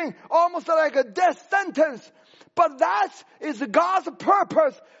facing almost like a death sentence. But that is God's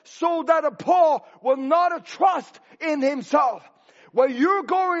purpose, so that Paul will not trust in himself. When you're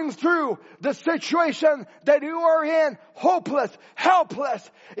going through the situation that you are in, hopeless,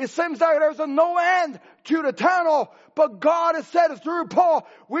 helpless, it seems like there's no end to the tunnel. But God has said through Paul,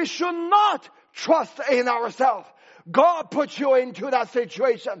 we should not trust in ourselves. God put you into that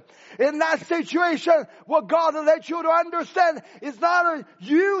situation. In that situation, what God lets you to understand is not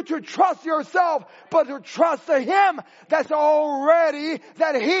you to trust yourself, but to trust Him that's already,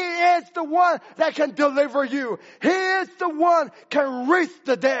 that He is the one that can deliver you. He is the one can raise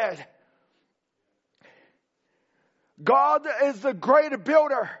the dead. God is the great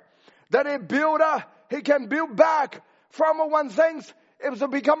builder. That He can build back from when things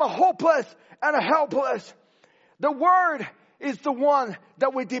it become a hopeless and a helpless. The Word is the one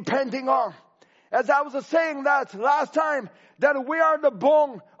that we're depending on. As I was saying that last time, that we are the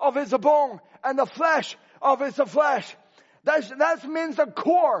bone of His bone and the flesh of His flesh. That means the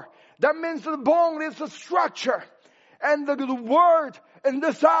core. That means the bone is the structure. And the Word in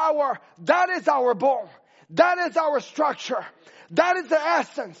this hour, that is our bone. That is our structure. That is the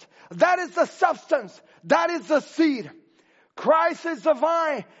essence. That is the substance. That is the seed. Christ is the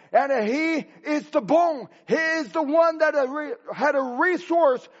vine and He is the bone. He is the one that had a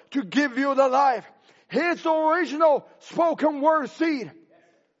resource to give you the life. He is the original spoken word seed.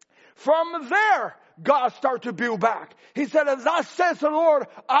 From there, God started to build back. He said, thus says the Lord,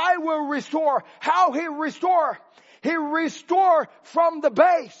 I will restore. How He restore? He restored from the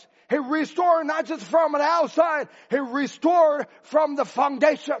base. He restored not just from an outside. He restored from the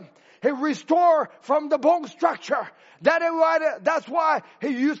foundation. He restored from the bone structure. That's why He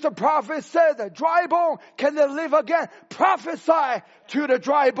used the prophet said that dry bone can they live again. Prophesy to the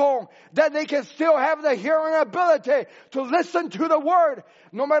dry bone that they can still have the hearing ability to listen to the word.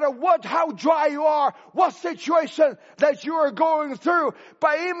 No matter how dry you are, what situation that you are going through.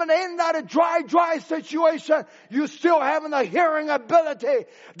 But even in that dry situation, you still have the hearing ability.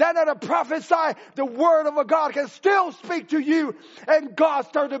 Then to prophesy, the word of God can still speak to you. And God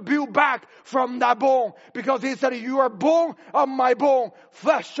started to build back from that bone. Because He said, you are bone of my bone,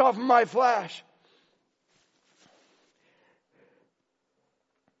 flesh of my flesh.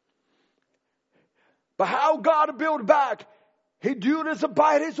 But how God built back? He do this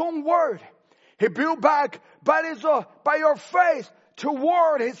by His own word. He built back by your faith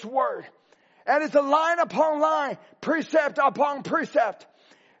toward His word. And it's a line upon line, precept upon precept.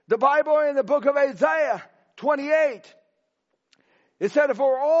 The Bible in the book of Isaiah 28, it said,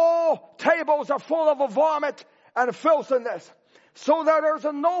 for all tables are full of a vomit and filthiness, so that there's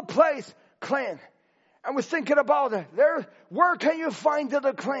no place clean. And we're thinking about it. Where can you find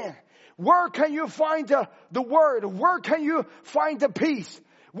the clean? Where can you find the word? Where can you find the peace?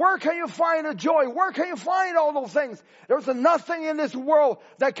 Where can you find the joy? Where can you find all those things? There's nothing in this world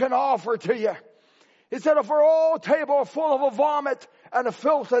that can offer to you. He said, for all tables are full of a vomit and a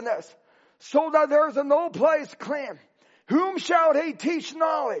filthiness, so that there's no place clean. Whom shall He teach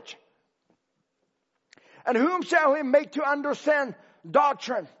knowledge? And whom shall He make to understand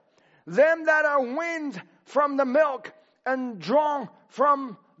doctrine? Them that are weaned from the milk and drawn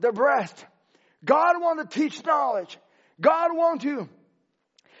from the breast. God wants to teach knowledge. God wants to.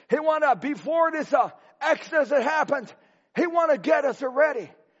 He wants to, before this Exodus that happened, He wants to get us ready.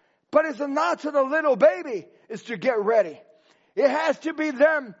 But it's not to the little baby, it's to get ready. It has to be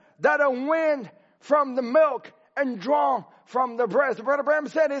them that are weaned from the milk and drawn from the breast. Brother Branham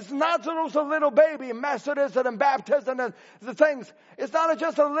said it's not to those little baby, Methodist and Baptist and the things. It's not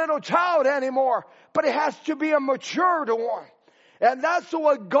just a little child anymore, but it has to be a matured one. And that's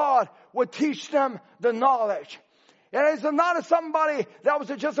what God would teach them the knowledge. And it's not somebody that was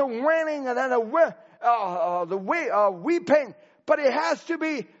just a whining and then weeping, but it has to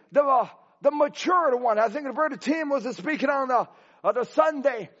be the matured one. I think Brother Tim was speaking on the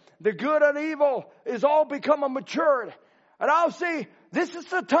Sunday. The good and evil is all become matured. And I'll say, this is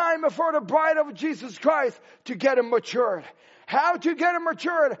the time for the bride of Jesus Christ to get matured. How to get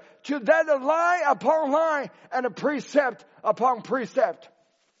matured? To then line upon line and a precept upon precept.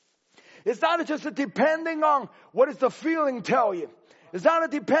 It's not just depending on what is the feeling tell you. It's not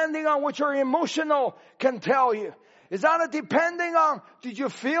depending on what your emotional can tell you. It's not depending on did you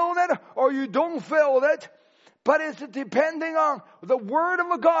feel it or you don't feel it. But it's depending on the Word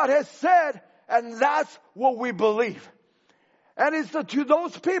of God has said, and that's what we believe. And it's to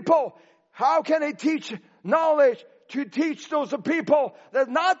those people, how can they teach knowledge? To teach those people that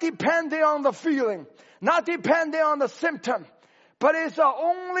not depending on the feeling, not depending on the symptom, but it's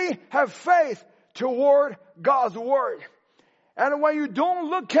only have faith toward God's Word. And when you don't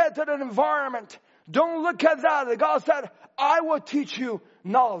look at the environment, don't look at that, God said, I will teach you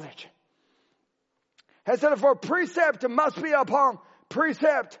knowledge. He said, for precept must be upon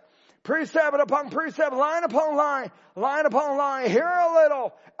precept, precept upon precept, line upon line, line upon line, here a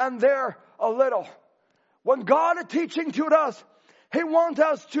little and there a little. When God is teaching to us, He wants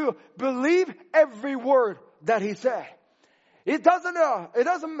us to believe every word that He said. It's not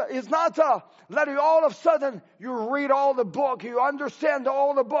that you all of a sudden you read all the book, you understand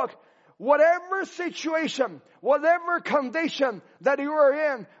all the book. Whatever situation, whatever condition that you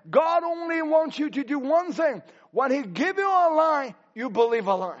are in, God only wants you to do one thing. When He give you a line, you believe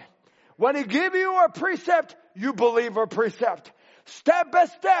a line. When He give you a precept, you believe a precept. Step by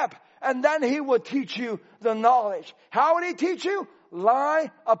step, and then He will teach you the knowledge. How would He teach you?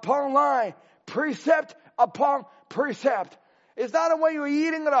 Line upon line, precept upon precept. It's not when you're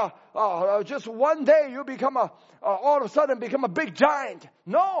eating just one day you become all of a sudden become a big giant.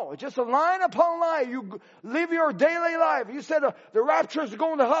 No, just a line upon line. You live your daily life. You said the rapture is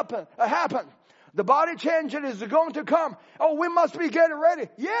going to happen. The body change is going to come. Oh, we must be getting ready.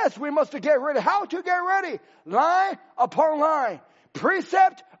 Yes, we must get ready. How to get ready? Line upon line.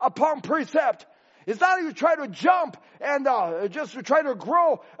 Precept upon precept. It's not you try to jump and just to try to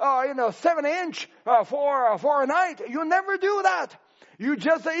grow 7 inch for a night. You never do that. You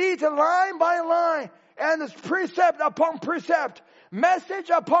just eat line by line, and it's precept upon precept, message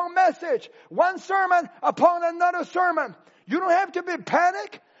upon message, one sermon upon another sermon. You don't have to be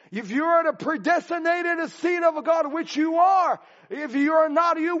panic. If you are the predestinated seed of God, which you are, if you are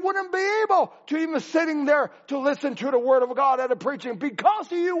not, you wouldn't be able to even sitting there to listen to the Word of God and the preaching,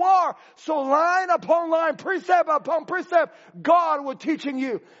 because you are. So line upon line, precept upon precept, God was teaching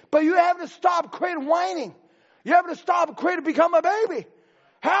you. But you have to stop quit whining. You have to stop quit to become a baby.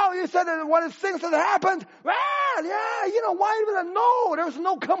 How? You said that when things that happened, why did I know? There's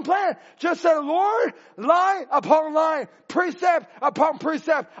no complaint. Just said, Lord, line upon line, precept upon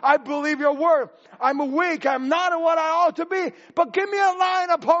precept. I believe your word. I'm weak. I'm not what I ought to be. But give me a line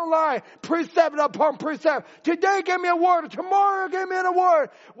upon line, precept upon precept. Today give me a word. Tomorrow give me a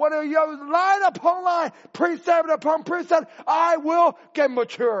word. When you line upon line, precept upon precept, I will get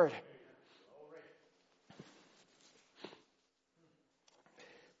matured.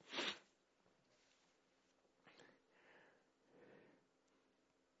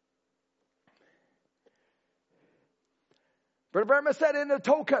 Brother Branham said in the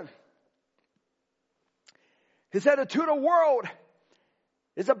token, he said that to the world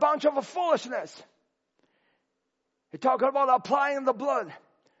is a bunch of foolishness. He talked about applying the blood.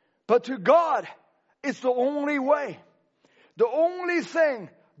 But to God, it's the only way. The only thing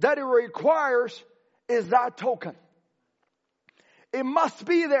that it requires is that token. It must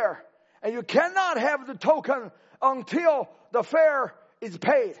be there. And you cannot have the token until the fare is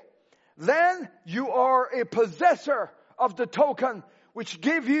paid. Then you are a possessor of the token, which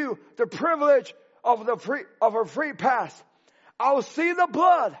give you the privilege of a free pass. I'll see the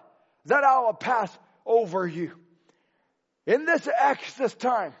blood that I will pass over you. In this Exodus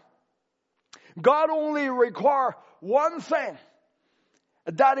time, God only requires one thing.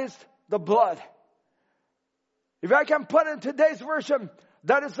 That is the blood. If I can put in today's version,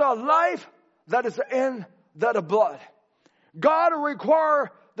 that is a life that is in that blood. God requires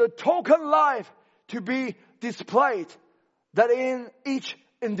the token life to be displayed that in each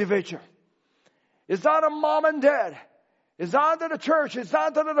individual. It's not a mom and dad. It's not in the church. It's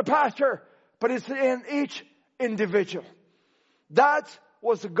not in the pastor. But it's in each individual. That's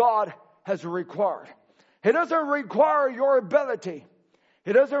what God has required. He doesn't require your ability.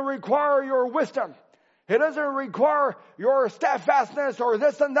 He doesn't require your wisdom. He doesn't require your steadfastness or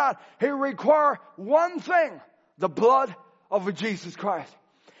this and that. He requires one thing, the blood of Jesus Christ.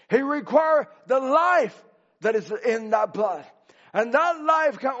 He requires the life that is in that blood. And that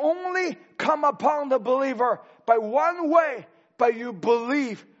life can only come upon the believer by one way, by you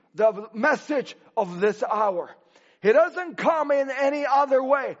believe the message of this hour. He doesn't come in any other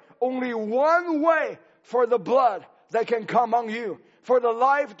way. Only one way for the blood that can come on you, for the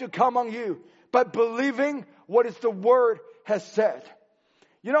life to come on you, by believing what is the word has said.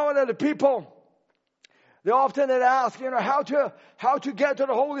 You know that the people, they often ask, how to get to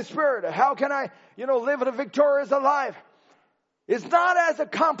the Holy Spirit? How can I, live a victorious life? It's not as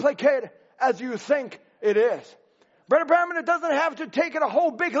complicated as you think it is. Brother Branham doesn't have to take it a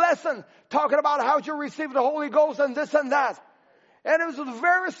whole big lesson talking about how to receive the Holy Ghost and this and that. And it was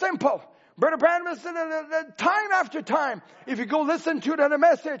very simple. Brother Branham said time after time, if you go listen to the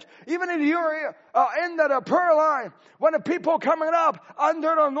message, even in your in the prayer line, when the people coming up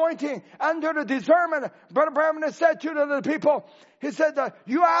under the anointing, under the discernment, Brother Branham said to the people, he said that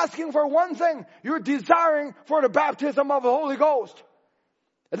you're asking for one thing, you're desiring for the baptism of the Holy Ghost.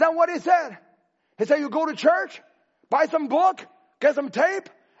 And then what he said? He said you go to church, buy some book, get some tape,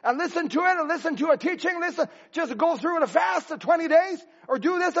 and listen to it, and listen to a teaching, just go through the fast the 20 days, or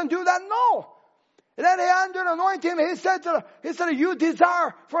do this and do that. No. And then under the anointing, he said, you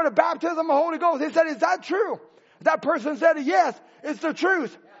desire for the baptism of the Holy Ghost. He said, is that true? That person said, yes, it's the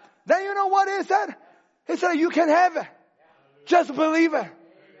truth. Then you know what he said? He said, you can have it. Just believe it.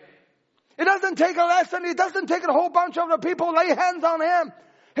 It doesn't take a lesson. It doesn't take a whole bunch of the people lay hands on him.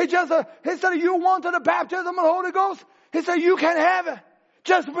 He said, you wanted the baptism of the Holy Ghost? He said, you can have it.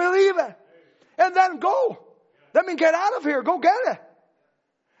 Just believe it. And then go. Let me get out of here. Go get it.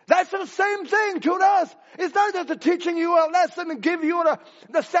 That's the same thing to us. It's not just teaching you a lesson and give you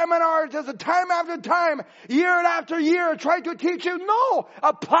the seminar just time after time, year after year, try to teach you. No.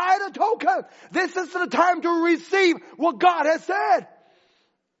 Apply the token. This is the time to receive what God has said.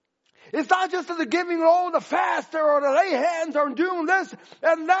 It's not just the giving all the fast or the lay hands or doing this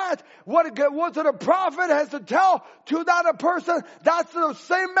and that. What the prophet has to tell to that person, that's the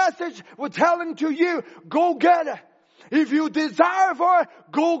same message we're telling to you. Go get it. If you desire for it,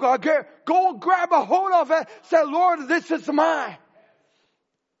 go grab a hold of it. Say, Lord, this is mine.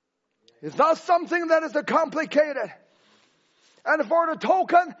 It's not something that is complicated. And for the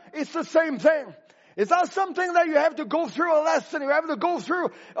token, it's the same thing. It's not something that you have to go through a lesson. You have to go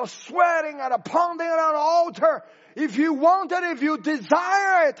through a sweating and a pounding on an altar. If you want it, if you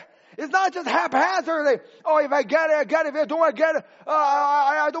desire it, it's not just haphazardly. Oh, if I get it, I get it. If I don't get it,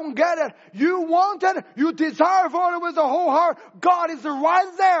 I don't get it. You want it, you desire for it with the whole heart. God is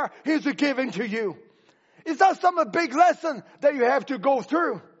right there. He's giving to you. It's not some big lesson that you have to go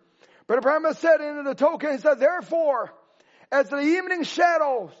through. Brother Branham said in the token, he said, therefore, as the evening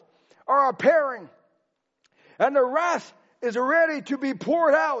shadows are appearing, and the wrath is ready to be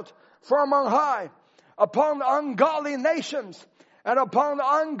poured out from on high upon the ungodly nations and upon the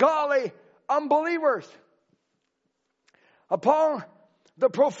ungodly unbelievers, upon the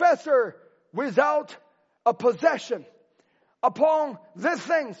professor without a possession, upon these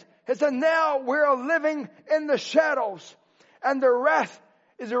things. He said, now we are living in the shadows, and the wrath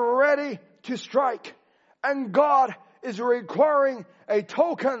is ready to strike. And God is requiring a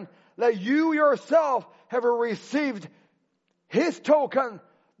token that you yourself have received His token,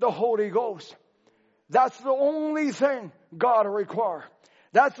 the Holy Ghost. That's the only thing God requires.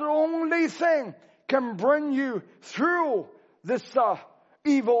 That's the only thing can bring you through this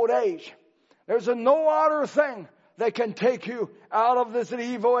evil age. There's no other thing that can take you out of this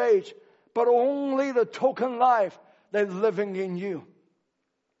evil age, but only the token life that's living in you.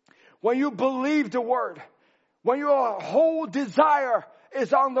 When you believe the Word, when your whole desire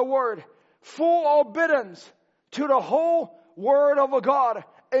is on the Word, full obedience to the whole Word of God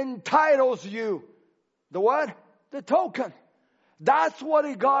entitles you. The what? The token. That's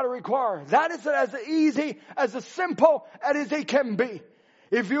what God requires. That is as easy, as simple as it can be.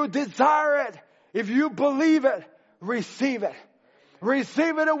 If you desire it, if you believe it, receive it.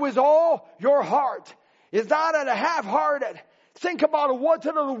 Receive it with all your heart. It's not a half-hearted. Think about what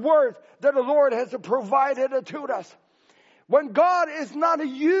are the words that the Lord has provided to us. When God is not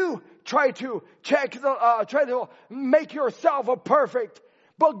you, try to make yourself perfect,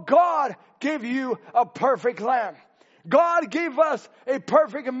 but God give you a perfect lamb. God gave us a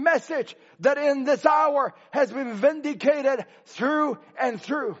perfect message that in this hour has been vindicated through and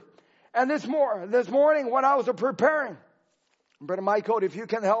through. And this morning when I was preparing, Brother Michael, if you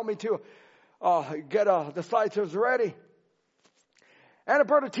can help me to get the slides ready. And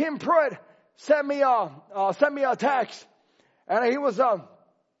Brother Tim Pruitt sent me a text, and it was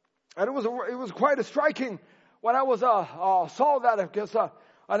quite striking when I saw that, because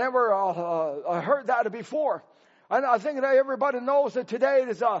I never heard that before. And I think that everybody knows that today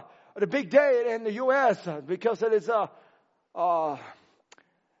is the big day in the U.S. because it is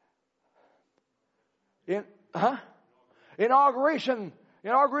inauguration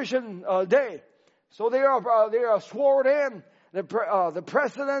day. So they are sworn in the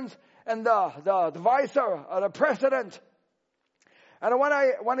president and the vice the president. And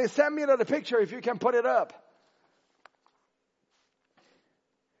when they sent me the picture, if you can put it up.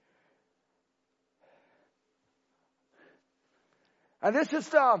 And this is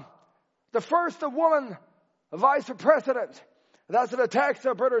the first woman vice president. That's the text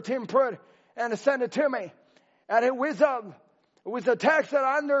of Brother Tim Pruitt and sent it to me. And it was a text that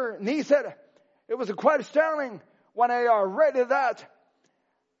underneath it. It was quite astounding when I read that.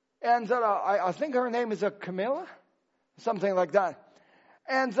 And I think her name is Camilla, something like that.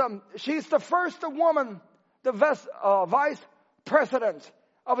 And she's the first woman, the vice president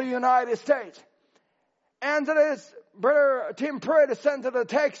of the United States. And it is Brother Tim Pruitt sent to the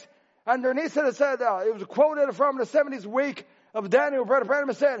text. Underneath it said, it was quoted from the 70th week of Daniel. Brother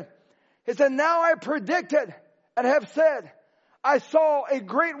Branham said, he said, now I predicted and have said, I saw a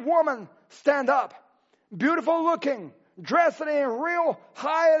great woman stand up, beautiful looking, dressed in real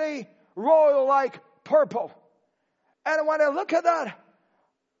highly royal-like purple. And when I look at that,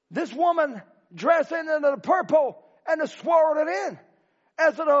 this woman dressed in the purple and swore it in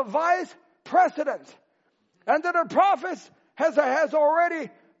as the vice president. And that the prophets has already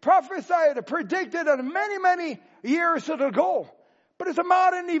prophesied, predicted many, many years ago. But it's a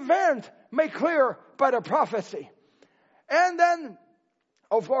modern event made clear by the prophecy. And then,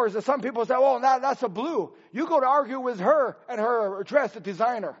 of course, some people say, oh, that's a blue. You go to argue with her and her dress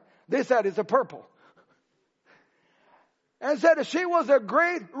designer. They said it's a purple. And said she was a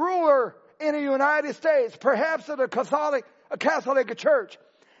great ruler in the United States, perhaps of the Catholic Church.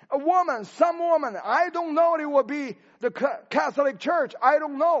 Some woman, I don't know it will be the Catholic Church. I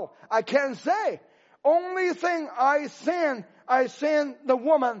don't know. I can't say. Only thing I sin the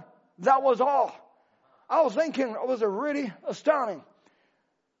woman. That was all. I was thinking it was really astounding.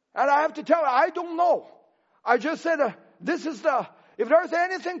 And I have to tell you, I don't know. I just said, if there's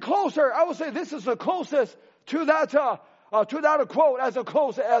anything closer, I would say this is the closest to that quote as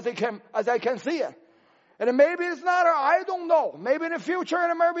close as I can see it. And maybe it's not her, I don't know. Maybe in the future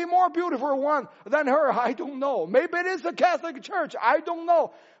it may be more beautiful one than her, I don't know. Maybe it is the Catholic Church, I don't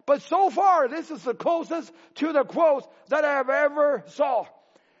know. But so far, this is the closest to the quotes that I have ever saw.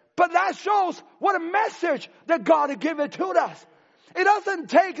 But that shows what a message that God has given to us. It doesn't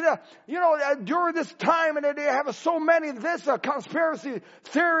take during this time and they have so many, this conspiracy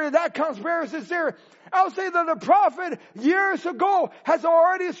theory, that conspiracy theory. I'll say that the prophet years ago has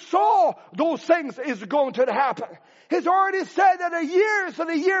already saw those things is going to happen. He's already said that the years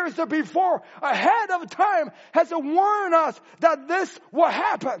before, ahead of time, has warned us that this will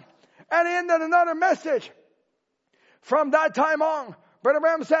happen. And in another message, from that time on, Brother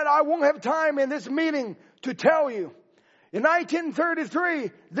Branham said, I won't have time in this meeting to tell you. In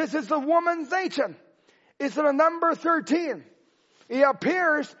 1933, this is the woman's nation. It's the number 13. It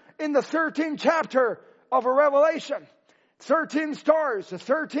appears in the 13th chapter of a Revelation. 13 stars,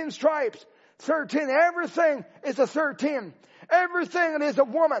 13 stripes, 13, everything is a 13. Everything is a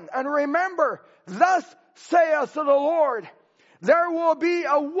woman. And remember, thus saith the Lord, there will be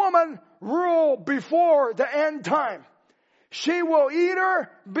a woman rule before the end time. She will either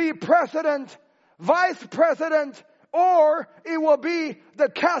be president, vice president, or it will be the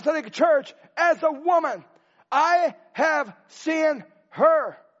Catholic Church as a woman. I have seen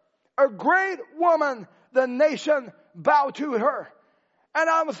her. A great woman, the nation bow to her. And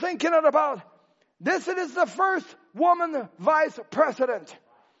I'm thinking about, this is the first woman vice president.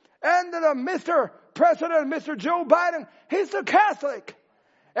 And Mr. President, Mr. Joe Biden, he's a Catholic.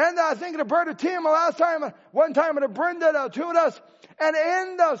 And I think the Brother Tim one time Brenda told us, and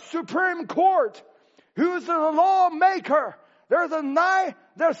in the Supreme Court, who's the lawmaker, there's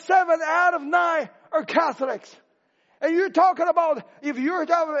 7 out of 9 are Catholics. And you're talking about,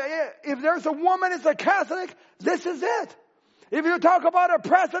 if there's a woman is a Catholic, this is it. If you talk about a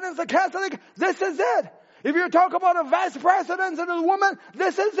president is a Catholic, this is it. If you talk about a vice president and a woman,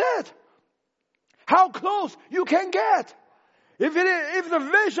 this is it. How close you can get. If the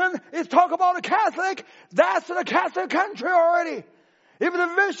vision is talk about a Catholic, that's the Catholic country already. If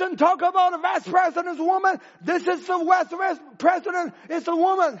the vision talk about a vice president is a woman, this is the vice president is a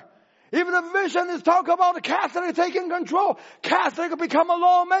woman. If the vision is talk about a Catholic taking control, Catholic become a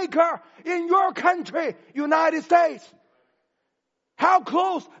lawmaker in your country, United States. How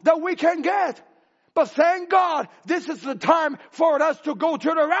close that we can get. But thank God, this is the time for us to go to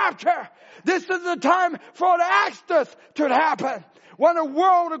the rapture. This is the time for the Exodus to happen. When the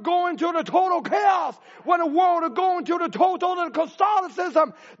world is going to the total chaos, when the world is going to the total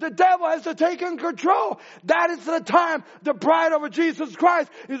Catholicism, the devil has to take in control. That is the time the bride of Jesus Christ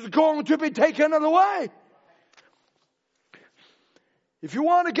is going to be taken away. If you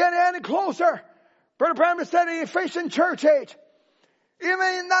want to get any closer, Brother Branham said in the Ephesian church age,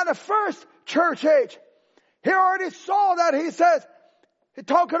 even not the first church age, he already saw that. He says, he's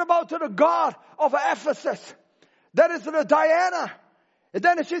talking about to the god of Ephesus. That is the Diana. And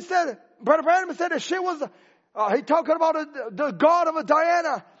then she said, Brother Branham said that she was, he talking about the god of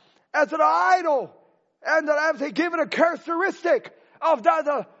Diana as an idol. And as he given a characteristic of that,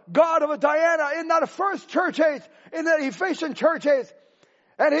 the god of Diana in that first church age, in the Ephesian church age.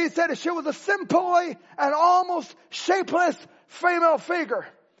 And he said that she was a simply and almost shapeless female figure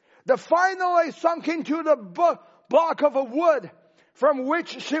that finally sunk into the block of a wood from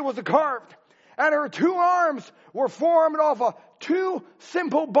which she was carved. And her 2 arms were formed of a 2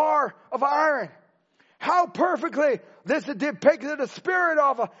 simple bar of iron. How perfectly this depicted the spirit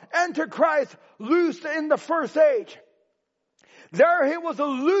of Antichrist loosed in the first age. There he was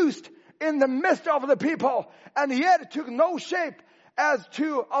loosed in the midst of the people, and yet it took no shape as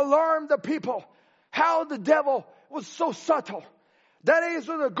to alarm the people. How the devil was so subtle. That is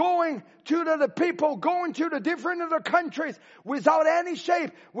going to the people, going to the different other countries without any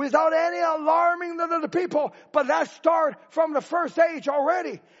shape, without any alarming the people. But that started from the first age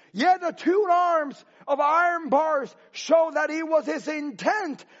already. Yet the 2 arms of iron bars show that it was his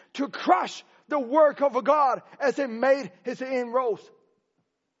intent to crush the work of God as he made his inroads.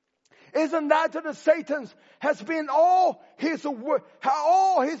 Isn't that the Satan's has been all his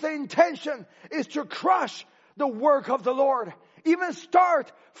intention is to crush the work of the Lord. Even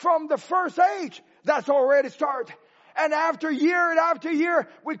start from the first age. That's already start. And after year,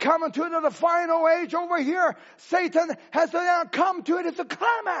 we come into the final age over here. Satan has now come to it as a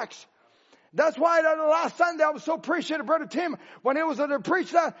climax. That's why the last Sunday I was so appreciative, Brother Tim, when he was to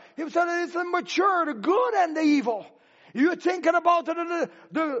preach that, he said it's the mature, the good and the evil. You're thinking about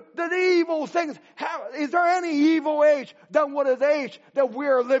the evil things. Is there any evil age than what is the age that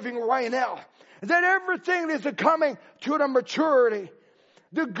we're living right now? That everything is coming to the maturity.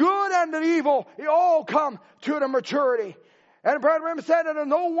 The good and the evil, it all come to the maturity. And Brother Branham said that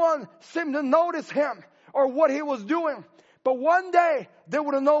no one seemed to notice him or what he was doing. But one day they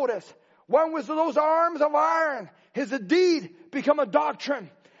would have noticed. When with those arms of iron, his deed become a doctrine.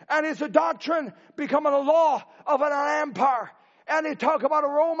 And his doctrine become a law of an empire. And they talk about a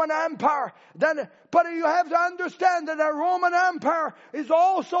Roman Empire. But you have to understand that the Roman Empire is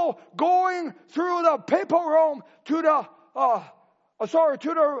also going through the papal Rome to the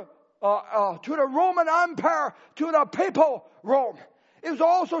Roman Empire, to the papal Rome. It was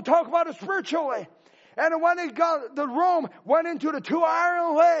also talk about it spiritually. And when it got the Rome went into the 2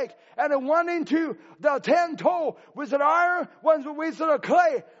 iron leg, and it went into the 10 toe with an iron, one with the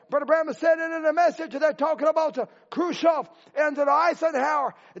clay. Brother Branham said it in a message that talking about the Khrushchev and the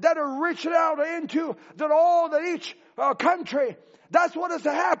Eisenhower that are reaching out into each country. That's what has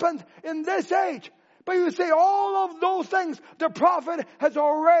happened in this age. But you see, all of those things, the prophet has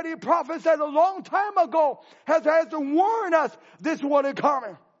already prophesied a long time ago, has warned us this is what is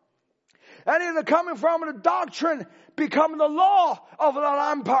coming. And in the coming from the doctrine become the law of the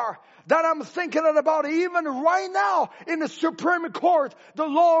empire. That I'm thinking about even right now in the Supreme Court, the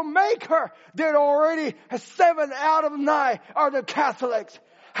lawmaker, that already 7 out of 9 are the Catholics.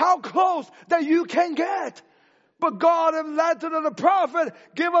 How close that you can get. But God has led to the prophet,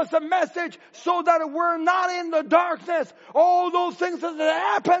 give us a message so that we're not in the darkness. All those things that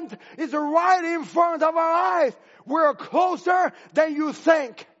happened is right in front of our eyes. We're closer than you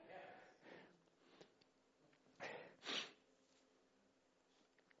think.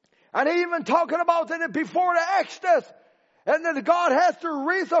 And even talking about it before the Exodus. And then God has to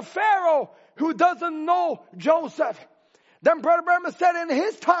raise a Pharaoh who doesn't know Joseph. Then Brother Branham said in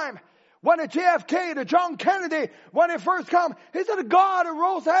his time, when the JFK, the John Kennedy, when it first come, he said God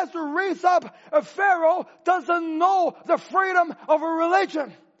has to raise up a Pharaoh doesn't know the freedom of a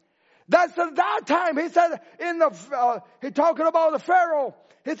religion. That's at that time. He said he talking about the Pharaoh.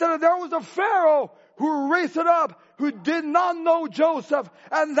 He said there was a Pharaoh who raised it up, who did not know Joseph.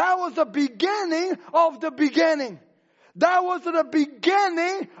 And that was the beginning of the beginning. That was the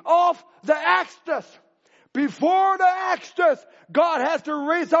beginning of the Exodus. Before the Exodus, God has to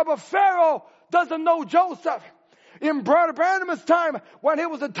raise up a Pharaoh, doesn't know Joseph. In Brother Branham's time, when he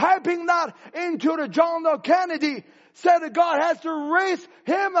was typing that into the John F. Kennedy, said that God has to raise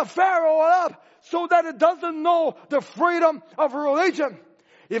him a Pharaoh up so that it doesn't know the freedom of religion.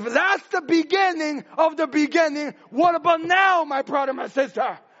 If that's the beginning of the beginning, what about now, my brother, my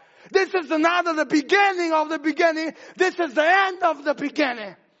sister? This is not the beginning of the beginning. This is the end of the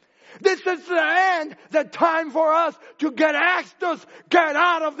beginning. This is the end, the time for us to get Exodus, get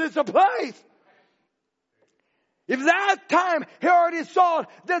out of this place. If that time he already saw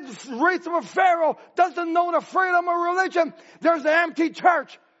that the race of a Pharaoh doesn't know the freedom of religion, there's an empty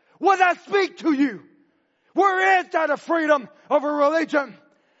church. What does that speak to you? Where is that freedom of a religion?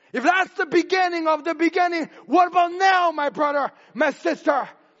 If that's the beginning of the beginning, what about now, my brother, my sister?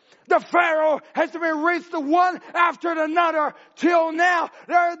 The Pharaoh has been raised one after another till now.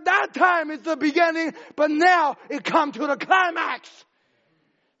 That time is the beginning, but now it comes to the climax.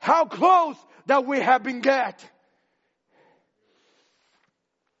 How close that we have been get.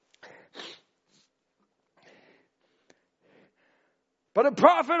 But the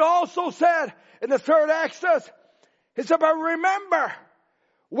prophet also said in the third Exodus, he said, but remember,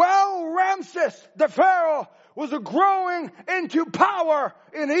 while Ramses, the Pharaoh, was growing into power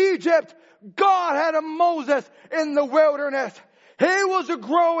in Egypt, God had a Moses in the wilderness. He was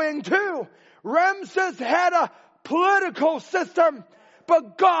growing too. Ramses had a political system,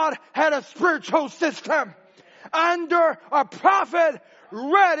 but God had a spiritual system. Under a prophet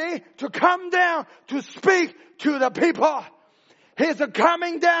ready to come down to speak to the people. He's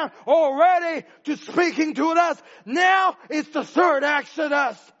coming down already to speaking to us. Now it's the third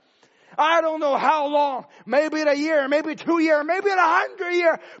Exodus. I don't know how long. Maybe in a year, maybe 2 years, maybe in 100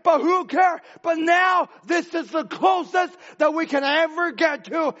 years. But who cares? But now this is the closest that we can ever get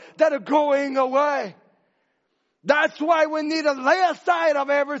to that are going away. That's why we need to lay aside of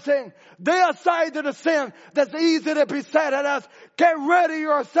everything. Lay aside the sin that's easy to beset at us. Get ready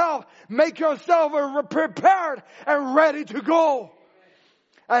yourself. Make yourself prepared and ready to go.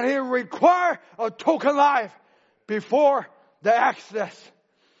 And He requires a token life before the Exodus.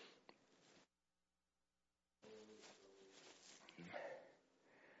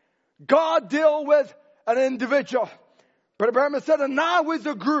 God deal with an individual. Brother Branham said, not with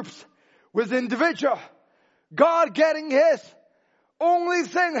the groups, with the individual. God getting His. Only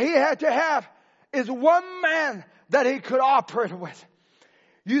thing He had to have is one man that He could operate with.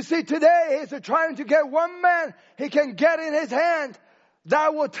 You see, today He's trying to get one man He can get in His hand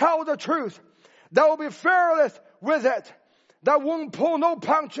that will tell the truth. That will be fearless with it. That won't pull no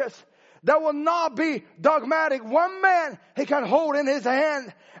punches. That will not be dogmatic. One man He can hold in His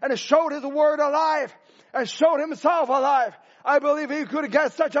hand and show His word alive and show Himself alive. I believe He could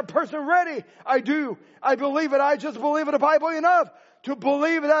get such a person ready. I do. I believe it. I just believe in the Bible enough to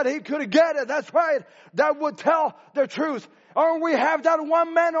believe that He could get it. That's right. That would tell the truth. Or we have that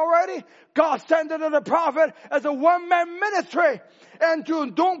one man already. God sent it to the prophet as a one-man ministry. And to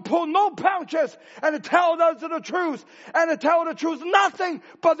don't pull no punches. And to tell us the truth. And to tell the truth, nothing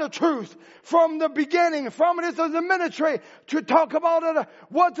but the truth. From the beginning, from this as a ministry. To talk about it,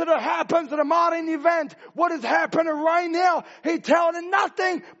 what happens in a modern event. What is happening right now. He tells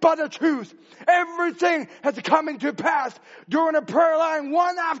nothing but the truth. Everything has coming to pass. During a prayer line,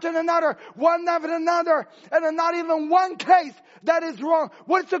 one after another. One after another. And not even one case that is wrong.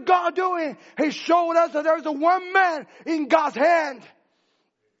 What is God doing? He showed us that there's a one man in God's hand.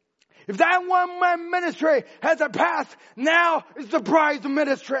 If that one man ministry has a past, now is the bride's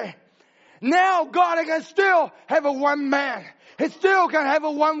ministry. Now God can still have a one man. He still can have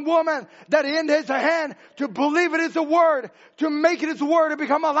a one woman that in his hand to believe it is a word, to make it his word to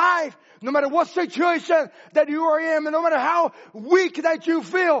become alive. No matter what situation that you are in, and no matter how weak that you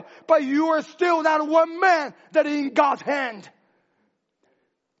feel, but you are still that one man that is in God's hand.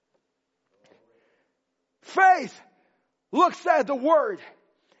 Faith looks at the word,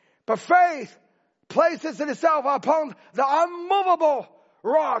 but faith places itself upon the unmovable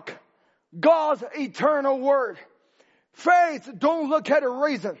rock, God's eternal word. Faith don't look at a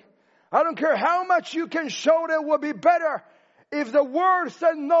reason. I don't care how much you can show that would be better. If the word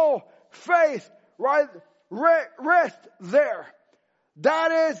said no, faith rest there.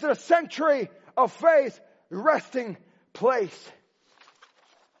 That is the sanctuary of faith, resting place.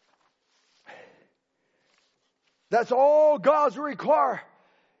 That's all God's require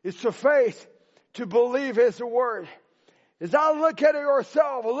is to faith, to believe His word. Is not look at it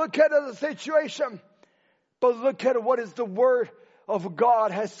yourself, look at the situation, but look at what is the word of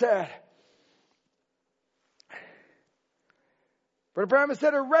God has said. Brother Branham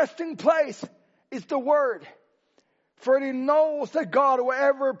said a resting place is the word. For he knows that God will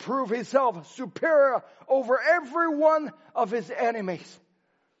ever prove himself superior over every one of his enemies.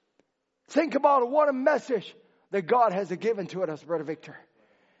 Think about what a message that God has given to us, Brother Victor.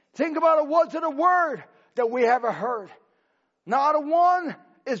 Think about it, what's the word that we have heard? Not one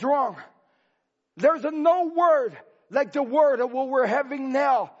is wrong. There's no word like the word of what we're having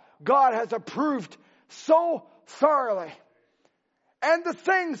now. God has approved so thoroughly. And the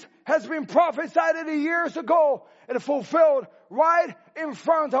things has been prophesied years ago and fulfilled right in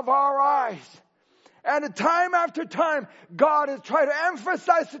front of our eyes. And time after time, God is trying to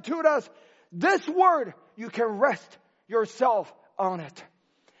emphasize to us, this word, you can rest yourself on it.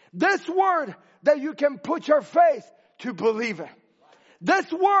 This word that you can put your faith to believe it.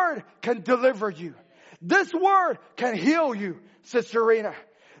 This word can deliver you. This word can heal you, Sister Rena.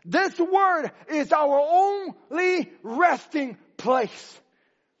 This word is our only resting place.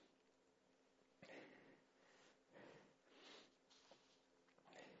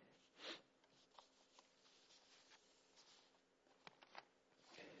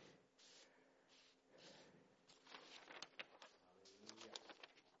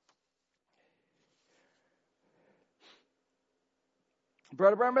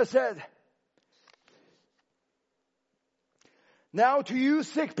 Brother Branham said, now to you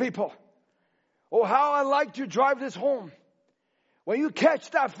sick people, oh how I like to drive this home. When you catch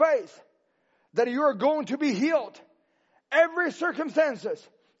that faith that you are going to be healed, every circumstances,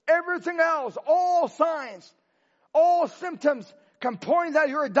 everything else, all signs, all symptoms can point that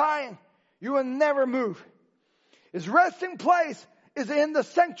you're dying. You will never move. His resting place is in the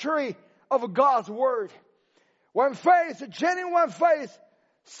sanctuary of God's word. When faith, genuine faith,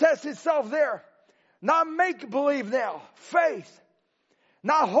 sets itself there, not make believe now, faith,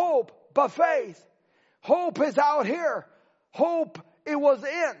 not hope, but faith. Hope is out here. Hope it was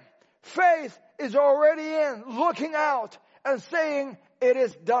in. Faith is already in, looking out and saying it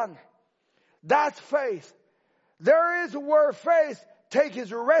is done. That's faith. There is where faith takes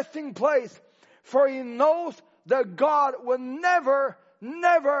his resting place, for he knows that God will never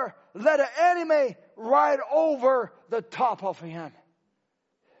let an enemy ride over the top of him.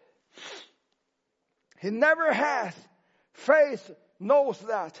 He never has. Faith knows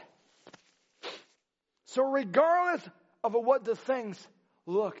that. So regardless of what the things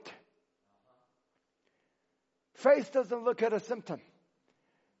looked, faith doesn't look at a symptom.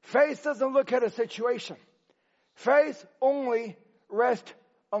 Faith doesn't look at a situation. Faith only rests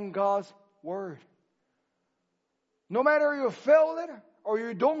on God's word. No matter you feel it or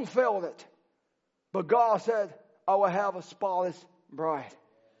you don't feel it, but God said, I will have a spotless bride.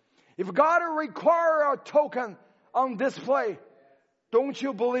 If God require a token on display, don't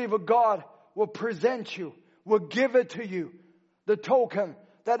you believe God will present you, will give it to you, the token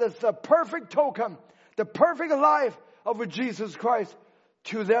that is the perfect token, the perfect life of Jesus Christ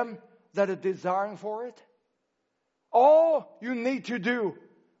to them that are desiring for it? All you need to do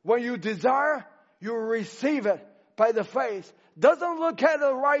when you desire, you receive it by the faith. Doesn't look at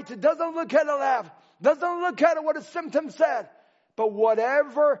the right, doesn't look at the left, doesn't look at what the symptom said, but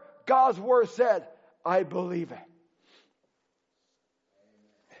whatever God's word said, I believe it.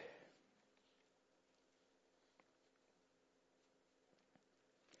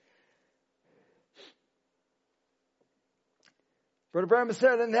 Brother Branham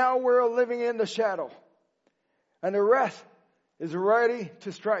said, and now we're living in the shadow, and the rest is ready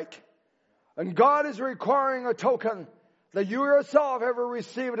to strike. And God is requiring a token that you yourself ever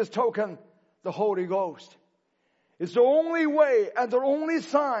received as token, the Holy Ghost. It's the only way and the only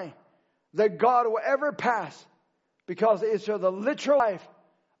sign that God will ever pass, because it's the literal life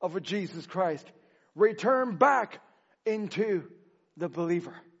of Jesus Christ. Return back into the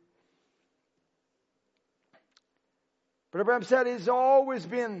believer. But Abraham said he's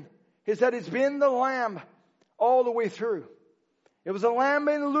been the lamb all the way through. It was a lamb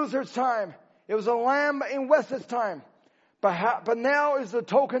in Luther's time. It was a lamb in Wesley's time. But now is the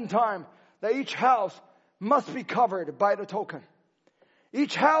token time that each house must be covered by the token.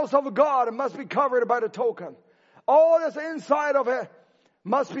 Each house of God must be covered by the token. All that's inside of it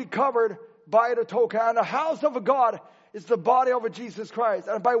must be covered by the token. And the house of God is the body of Jesus Christ.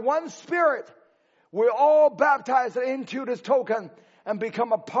 And by one Spirit, we're all baptized into this token and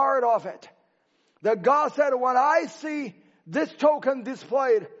become a part of it. That God said, when I see this token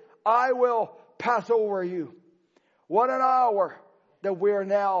displayed, I will pass over you. What an hour that we are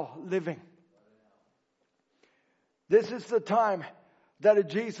now living. This is the time that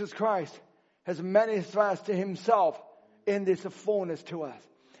Jesus Christ has manifested himself in this fullness to us.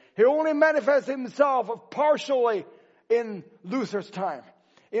 He only manifested himself partially in Luther's time,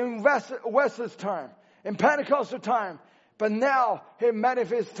 in Wesley's time, in Pentecostal time. But now he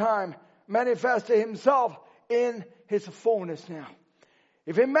manifested himself in his fullness now.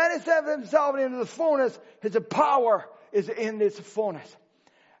 If he manifests himself in his fullness, his power is in his fullness.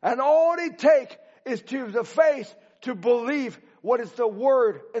 And all it takes is to the faith to believe what is the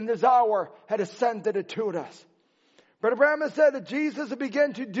word in this hour had ascended it to us. Brother Branham said that Jesus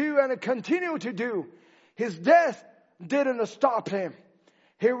began to do and continue to do. His death didn't stop him.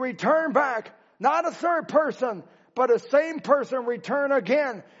 He returned back, not a third person, but the same person returned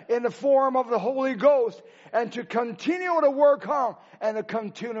again in the form of the Holy Ghost, and to continue to work on and to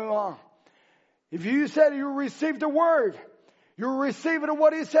continue on. If you said you received the word, you received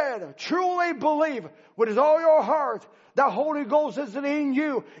what he said, truly believe with all your heart that Holy Ghost is in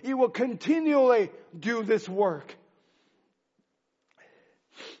you, you will continually do this work.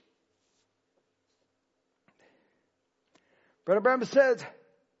 Brother Branham said,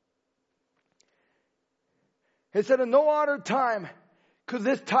 he said, at no other time could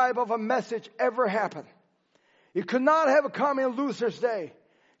this type of a message ever happen. It could not have come in Luther's day.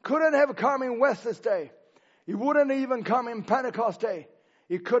 Couldn't have come in Wesley's day. It wouldn't even come in Pentecost day.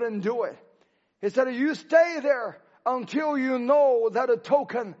 It couldn't do it. He said, you stay there until you know that a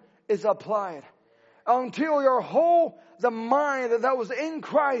token is applied. Until the mind that was in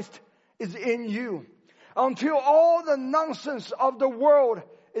Christ is in you. Until all the nonsense of the world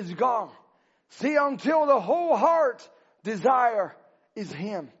is gone. See, until the whole heart desire is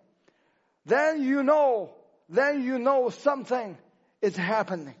Him. Then you know something is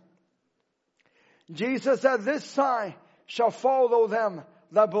happening. Jesus said, this sign shall follow them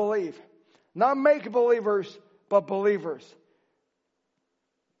that believe. Not make believers, but believers.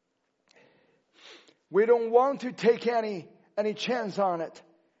 We don't want to take any chance on it.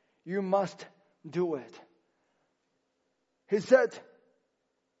 You must do it. He said,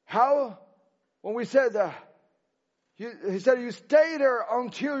 how? When we said that, he said, you stay there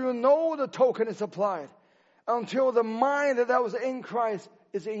until you know the token is applied. Until the mind that was in Christ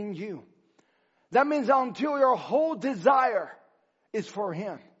is in you. That means until your whole desire is for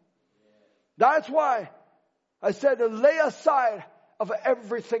Him. That's why I said to lay aside of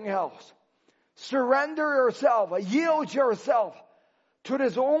everything else. Surrender yourself, yield yourself to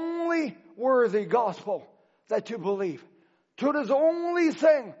this only worthy gospel that you believe. To this only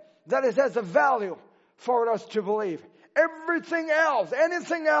thing that it has a value for us to believe. Everything else,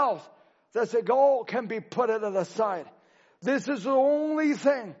 anything else, that's a goal can be put at the side. This is the only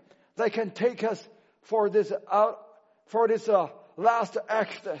thing that can take us for this last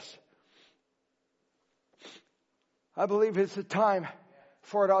exodus. I believe it's a time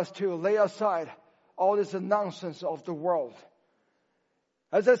for us to lay aside all this nonsense of the world.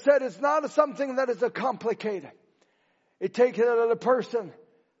 As I said, it's not something that is complicated. It takes a person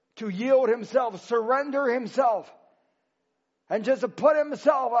to yield himself, surrender himself, and just put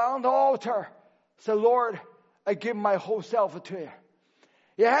himself on the altar. Say, Lord, I give my whole self to you.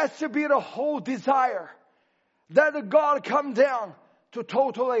 It has to be the whole desire that God come down to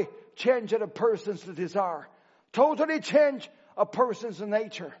totally change a person's desire. Totally change a person's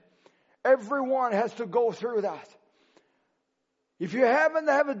nature. Everyone has to go through that. If you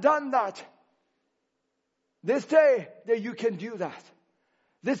haven't done that, this day that you can do that.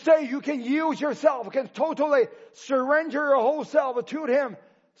 This day you can yield yourself, you can totally surrender your whole self to Him.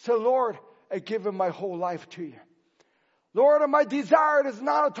 Say, Lord, I give Him my whole life to you. Lord, my desire is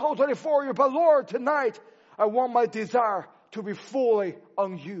not totally for you, but Lord, tonight I want my desire to be fully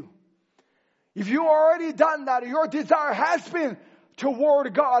on you. If you already done that, your desire has been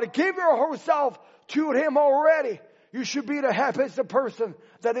toward God. Give your whole self to Him already. You should be the happiest person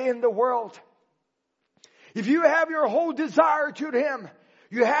that in the world. If you have your whole desire to Him,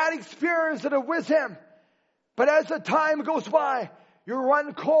 you had experience with Him, but as the time goes by, you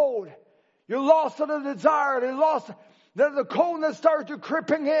run cold. You lost the desire. You lost that the coldness starts to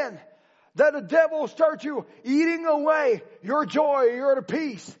creeping in. That the devil starts you eating away your joy, your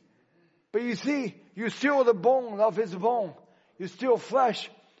peace. But you see, you still the bone of His bone. You still flesh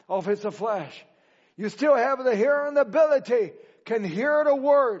of His flesh. You still have the hearing ability, can hear the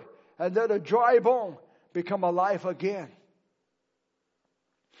word, and then a dry bone become alive again.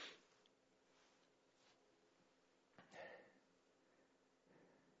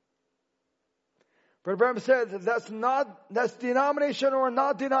 Brother Branham said that's denomination or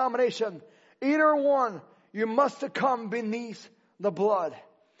not denomination. Either one, you must come beneath the blood.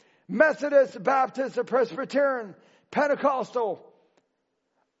 Methodist, Baptist, Presbyterian, Pentecostal,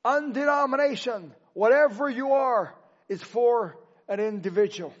 undenomination, whatever you are, is for an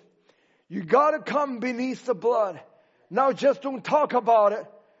individual. You got to come beneath the blood. Now just don't talk about it.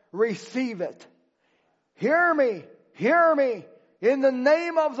 Receive it. Hear me. Hear me. In the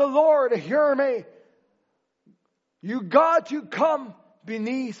name of the Lord, hear me. You got to come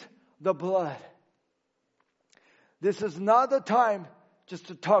beneath the blood. This is not the time just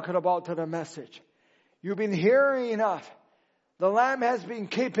to talk about the message. You've been hearing enough. The Lamb has been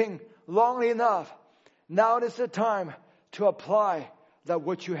keeping long enough. Now is the time to apply that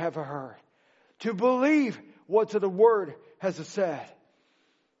what you have heard. To believe what the Word has said.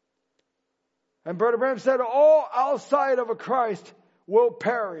 And Brother Branham said, all outside of Christ will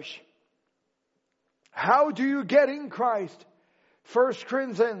perish. How do you get in Christ? 1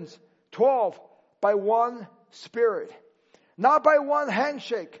 Corinthians 12, by one Spirit. Not by one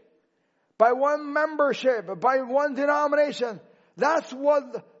handshake, by one membership, by one denomination. That's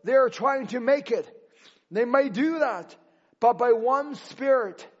what they're trying to make it. They may do that, but by one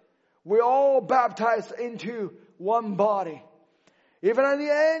Spirit, we all baptized into one body. Even an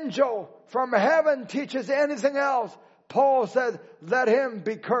angel from heaven teaches anything else, Paul said, let him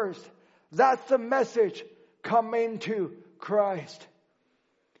be cursed. That's the message. Come into Christ.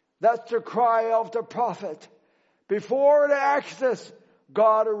 That's the cry of the prophet. Before the Exodus,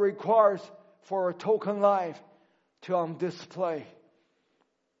 God requires for a token life to on display.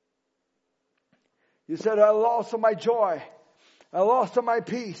 You said, I lost my joy. I lost my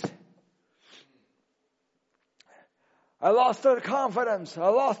peace. I lost the confidence. I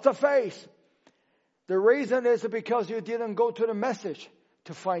lost the faith. The reason is because you didn't go to the message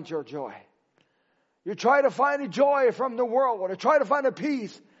to find your joy. You try to find a joy from the world, or try to find a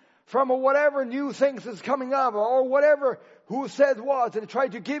peace from whatever new things is coming up, or whatever who said what, and try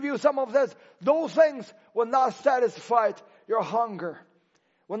to give you some of this. Those things will not satisfy your hunger,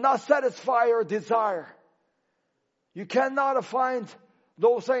 will not satisfy your desire. You cannot find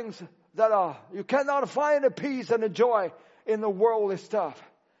those things you cannot find a peace and a joy in the worldly stuff,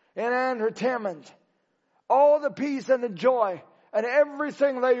 in entertainment. All the peace and the joy and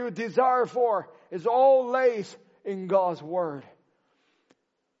everything that you desire for is all lays in God's Word.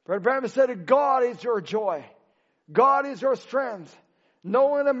 Brother Branham said, God is your joy. God is your strength.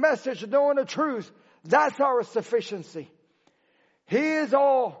 Knowing the message, knowing the truth, that's our sufficiency. He is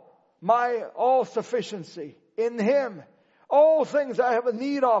my all sufficiency. In Him, all things I have a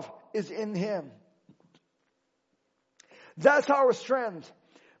need of is in Him. That's our strength.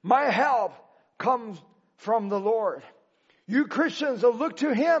 My help comes from the Lord. You Christians, look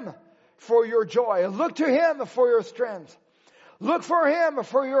to Him for your joy. Look to Him for your strength. Look for Him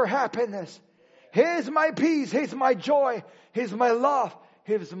for your happiness. He is my peace. He's my joy. He's my love.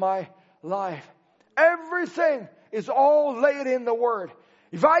 He's my life. Everything is all laid in the Word.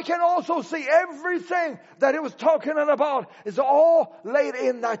 If I can also see everything that it was talking about is all laid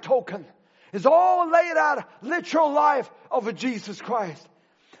in that token. It's all laid out literal life of Jesus Christ.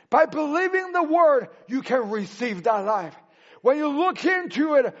 By believing the Word, you can receive that life. When you look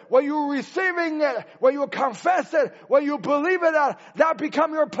into it, when you're receiving it, when you confess it, when you believe it, that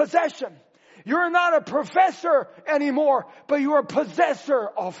becomes your possession. You're not a professor anymore, but you're a possessor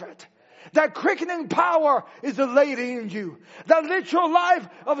of it. That quickening power is laid in you. That literal life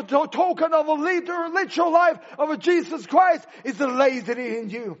of a token of a literal life of Jesus Christ is laid in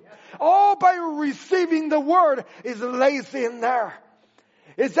you. All by receiving the Word is laid in there.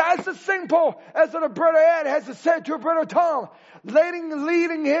 It's as simple as the Brother Ed has said to Brother Tom,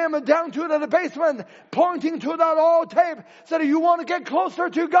 leading him down to the basement, pointing to that old tape, said, you want to get closer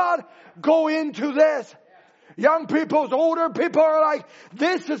to God? Go into this. Young people, older people are like,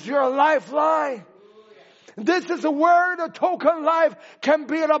 this is your lifeline. This is where the token life can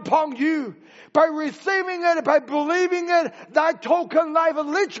be upon you. By receiving it, by believing it, that token life, a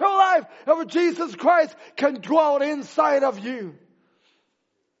literal life of Jesus Christ can dwell inside of you.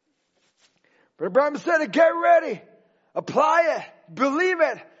 But Abraham said, get ready, apply it, believe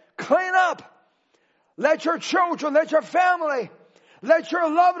it, clean up. Let your children, let your family, let your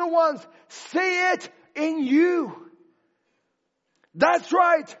loved ones see it in you. That's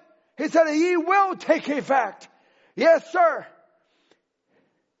right. He said, He will take effect. Yes, sir.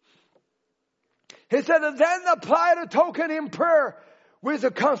 He said, then apply the token in prayer with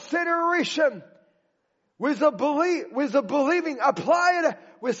a consideration, with a believing, apply it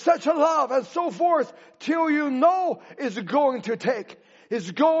with such a love and so forth till you know it's going to take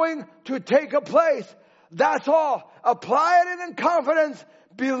a place. That's all. Apply it in confidence.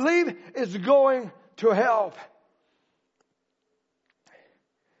 Believe it's going to help.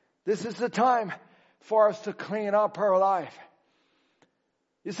 This is the time for us to clean up our life.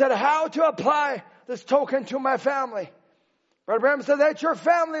 You said, how to apply this token to my family? Brother Branham said, let your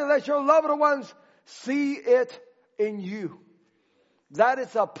family, let your loved ones see it in you. That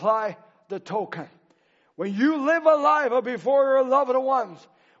is apply the token. When you live a life before your loved ones,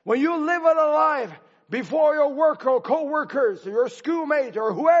 when you live a life before your work or co-workers, or your schoolmates,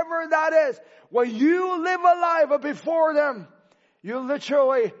 or whoever that is, when you live a life before them, you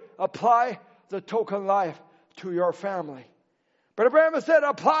literally apply the token life to your family. But Abraham said,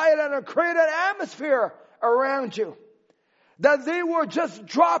 apply it and create an atmosphere around you, that they will just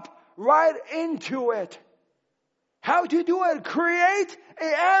drop right into it. How to do it? Create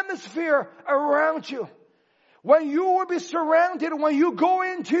an atmosphere around you. When you will be surrounded, when you go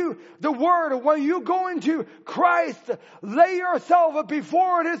into the Word, when you go into Christ, lay yourself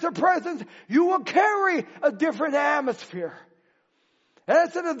before His presence, you will carry a different atmosphere.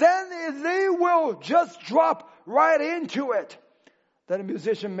 And so then they will just drop right into it. Then a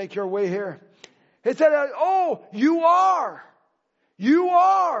musician, make your way here. He said, oh, you are.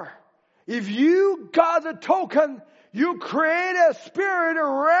 If you got the token, you create a spirit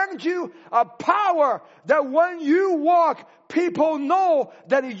around you, a power that when you walk, people know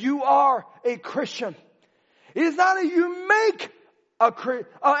that you are a Christian. It's not that you make an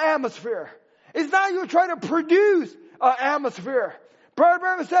atmosphere. It's not you try to produce an atmosphere. Brother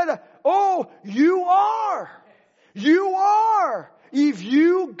Branham said, oh, you are. If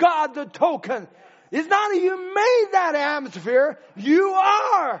you got the token. It's not that you made that atmosphere. You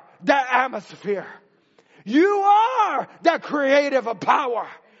are that atmosphere. You are that creative power.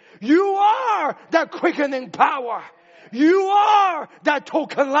 You are that quickening power. You are that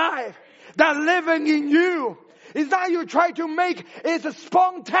token life that living in you. It's not you try to make it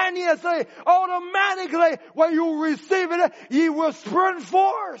spontaneously, automatically. When you receive it, it will sprint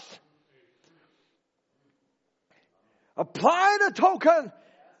forth. Apply the token,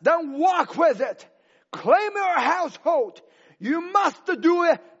 then walk with it. Claim your household. You must do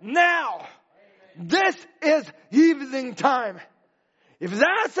it now. This is evening time. If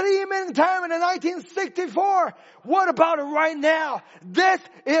that's the evening time in 1964, what about it right now? This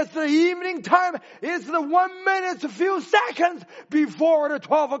is the evening time. It's the 1 minute, a few seconds before the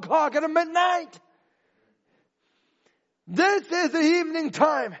 12 o'clock at midnight. This is the evening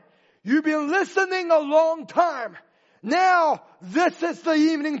time. You've been listening a long time. Now, this is the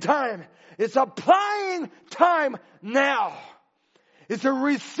evening time. It's applying time now. It's a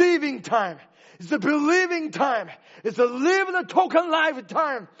receiving time. It's a believing time. It's a living the token life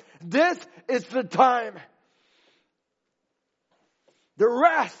time. This is the time. The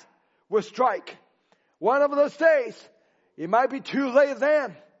wrath will strike. One of those days, it might be too late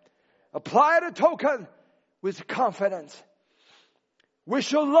then. Apply the token with confidence. We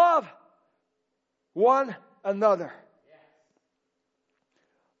shall love one another.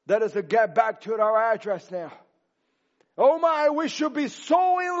 Let us get back to our address now. Oh my, we should be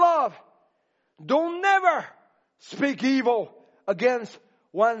so in love. Don't never speak evil against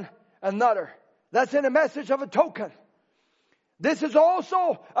one another. That's in the message of a token. This is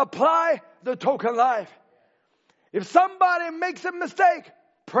also apply the token life. If somebody makes a mistake,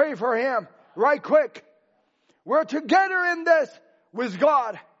 pray for him right quick. We're together in this with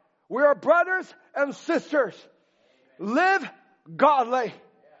God. We are brothers and sisters. Live godly.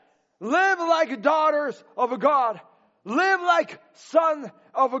 Live like daughters of God. Live like son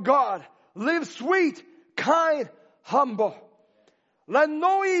of God. Live sweet, kind, humble. Let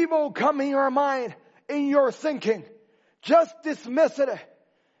no evil come in your mind, in your thinking. Just dismiss it.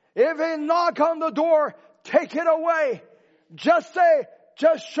 If they knock on the door, take it away. Just say,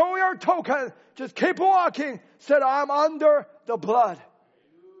 just show your token. Just keep walking. Said, I'm under the blood.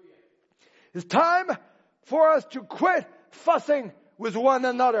 It's time for us to quit fussing with one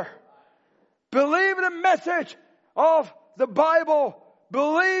another. Believe the message of the Bible.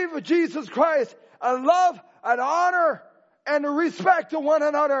 Believe Jesus Christ and love and honor and respect to one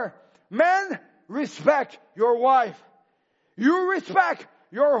another. Men, respect your wife. You respect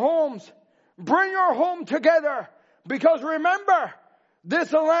your homes. Bring your home together. Because remember,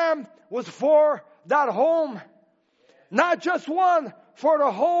 this lamb was for that home. Not just one, for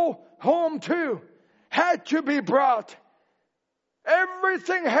the whole home too. Had to be brought.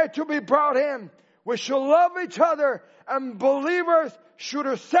 Everything had to be brought in. We should love each other, and believers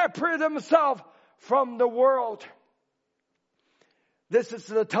should separate themselves from the world. This is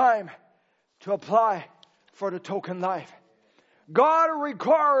the time to apply for the token life. God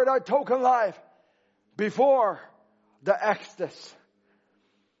required our token life before the Exodus.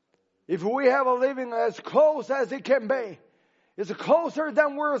 If we have a living as close as it can be, it's closer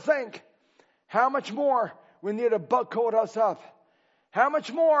than we think, how much more we need to buckle us up. How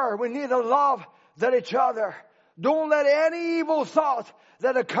much more we need to love each other. Don't let any evil thoughts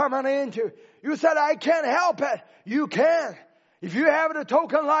that are coming into. You said, I can't help it. You can. If you have the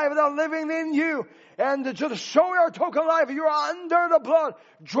token life that living in you, and just show your token life, you're under the blood.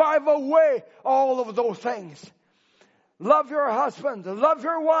 Drive away all of those things. Love your husband. Love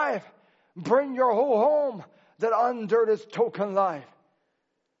your wife. Bring your whole home that under this token life.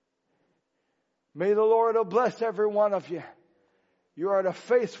 May the Lord bless every one of you. You are the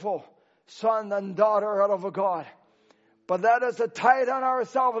faithful son and daughter of God. But let us tighten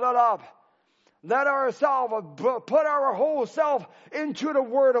ourselves up. Let ourselves put our whole self into the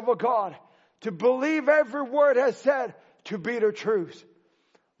Word of God. To believe every word has said to be the truth.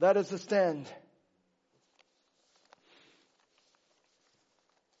 Let us stand.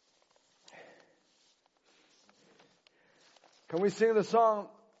 Can we sing the song,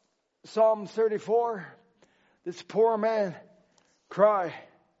 Psalm 34? This poor man cry.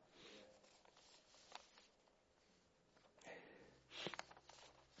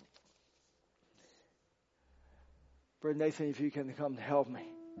 Brother Nathan, if you can come to help me.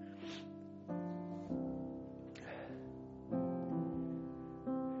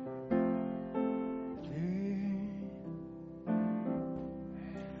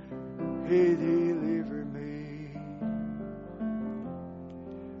 He delivered me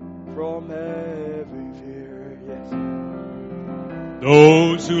from every fear. Yes.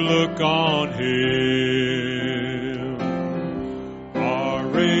 Those who look on Him are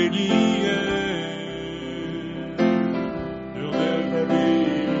radiant. They'll never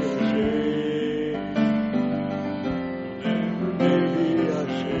be ashamed. They'll never be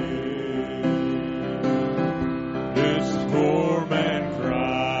ashamed. This poor man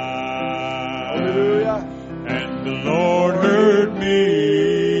cried. Hallelujah. And the Lord heard me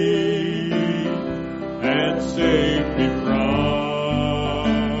and saved me from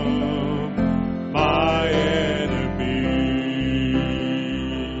my enemies.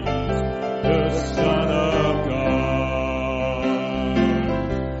 The Son of God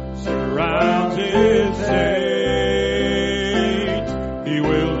surrounds His saints. He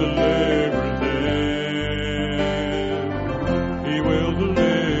will deliver them. He will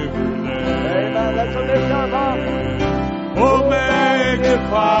deliver them. Amen. Let's lift our voice. Oh,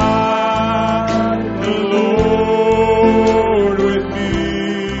 magnify the Lord with me.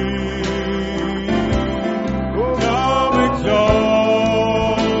 Come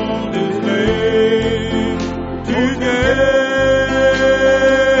exalt His name together.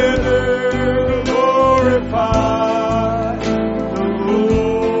 Glorify the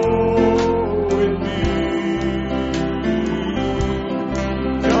Lord with me.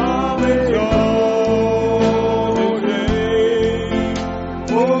 Come exalt His name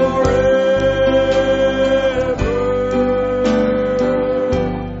forever.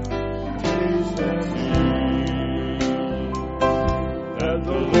 Taste and see that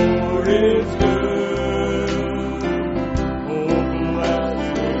the Lord is good. Oh,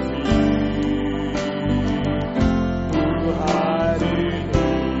 blessed is He who hides in Him.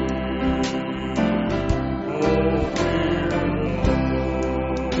 Oh, fear the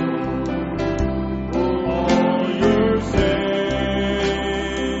Lord. All your saints,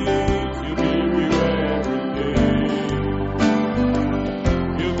 He'll give you everything.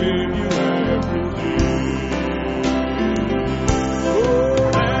 He'll give you everything.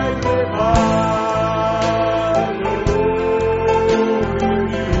 Oh, magnify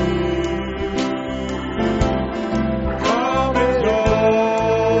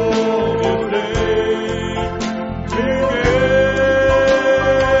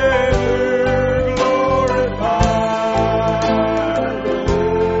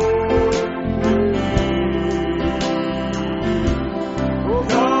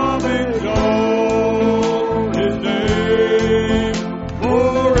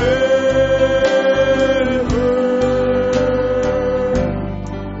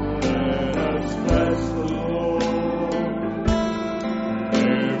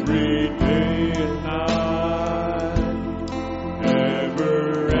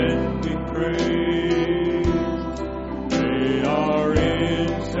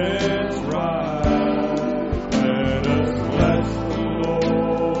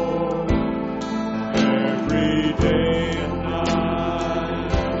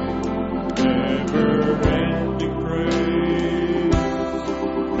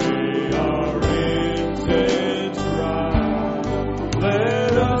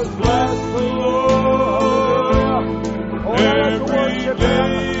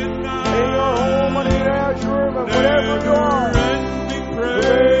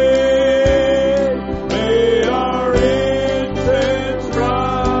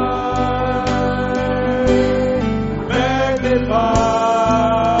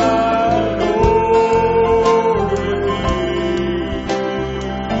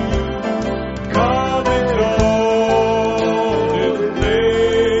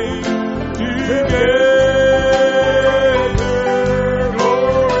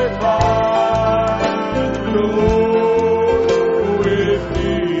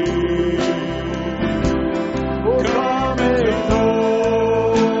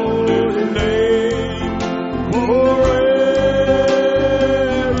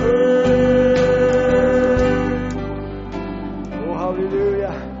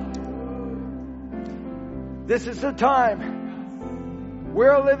This is the time.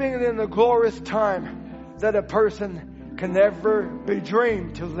 We're living in the glorious time that a person can never be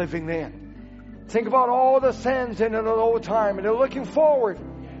dreamed to living in. Think about all the sins in an old time, and they're looking forward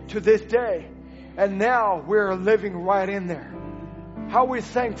to this day. And now we're living right in there. How we're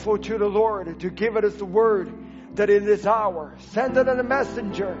thankful to the Lord to give us the word that in this hour, send it in a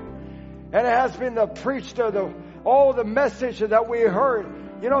messenger. And it has been preached all the message that we heard.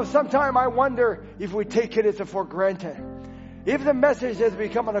 You know, sometimes I wonder if we take it as for granted. If the message has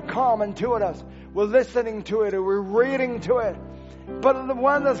become a common to us, we're listening to it, or we're reading to it. But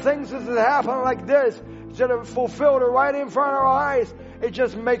one of the things that happen like this, instead of fulfilled right in front of our eyes, it's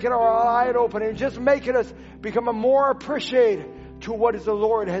just making our eye open. It's just making us become a more appreciative to what the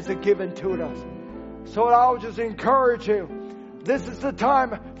Lord has given to us. So I'll just encourage you. This is the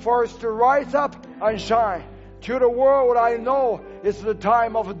time for us to rise up and shine. To the world, I know it's the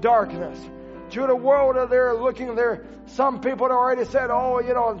time of darkness. To the world, they're looking there. Some people already said,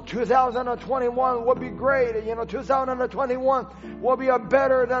 2021 will be great. 2021 will be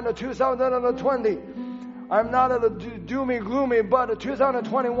better than the 2020. I'm not a doomy gloomy, but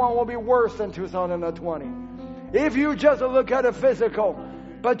 2021 will be worse than 2020. If you just look at the physical.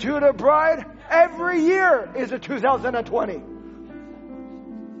 But to the bride, every year is a 2020.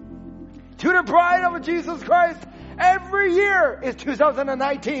 To the bride of Jesus Christ, every year is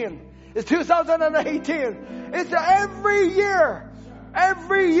 2019. It's 2018. It's every year.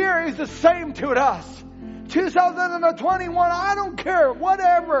 Every year is the same to us. 2021, I don't care.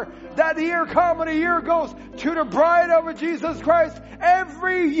 Whatever that year comes and the year goes. To the bride of Jesus Christ,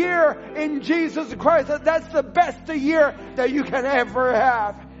 every year in Jesus Christ. That's the best year that you can ever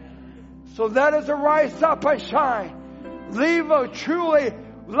have. So let us rise up and shine. Live a truly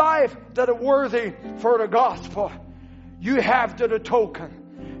life that is worthy for the gospel. You have the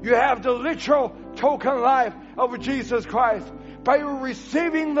token. You have the literal token life of Jesus Christ. By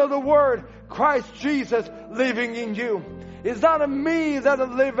receiving the word, Christ Jesus living in you. It's not me that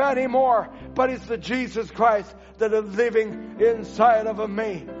live anymore, but it's the Jesus Christ that is living inside of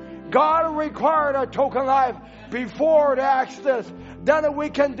me. God required a token life before the Exodus. Then we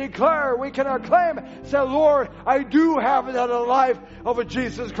can declare, we can acclaim, say, Lord, I do have that life of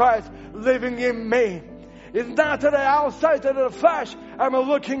Jesus Christ living in me. It's not to the outside of the flesh I'm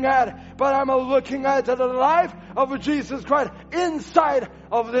looking at, but I'm looking at the life of Jesus Christ inside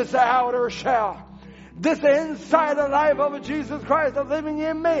of this outer shell. This inside the life of Jesus Christ living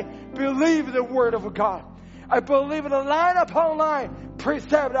in me. Believe the word of God. I believe in line upon line,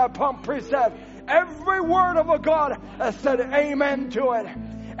 precept upon precept. Every word of God, I said amen to it.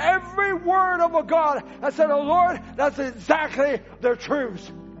 Every word of God, I said, oh Lord, that's exactly the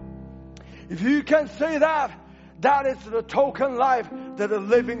truth. If you can say that, that is the token life that is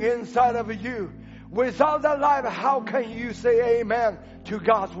living inside of you. Without that life, how can you say amen to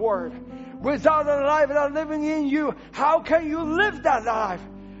God's word? Without the life that is living in you, how can you live that life?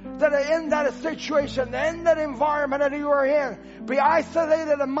 That in that situation, in that environment that you are in, be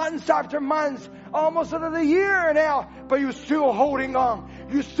isolated months after months, almost another year now, but you're still holding on.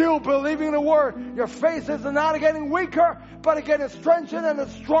 You're still believing the word. Your faith is not getting weaker, but getting strengthened and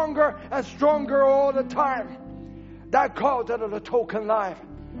stronger all the time. That calls it the token life.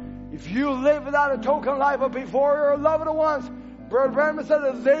 If you live without a token life before your loved ones, Brother Branham said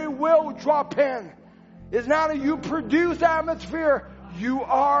that they will drop in. It's not that you produce atmosphere. You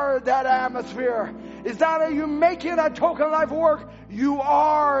are that atmosphere. It's not that you making that token life work. You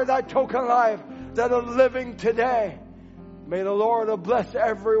are that token life that is living today. May the Lord bless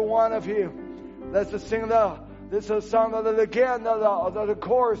every one of you. Let's just sing this is a song of the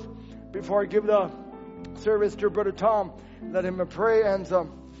chorus before I give the service to Brother Tom. Let him pray and to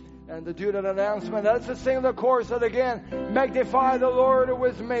do that announcement. Let's just sing the chorus again. Magnify the Lord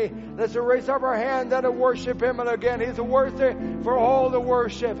with me. Let's raise up our hand and worship Him again. He's worthy for all the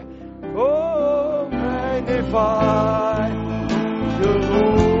worship. Oh, magnify the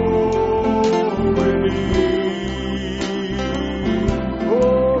Lord with me.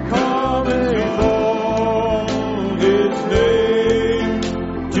 Oh, come and exalt His name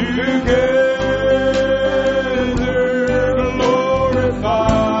together.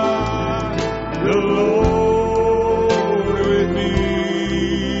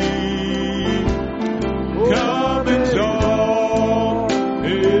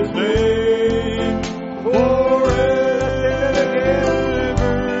 Forever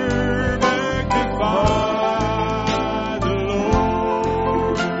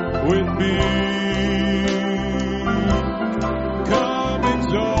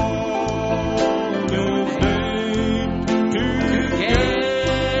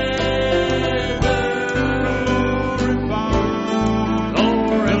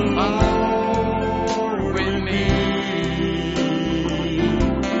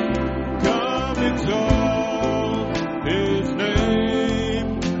exalt His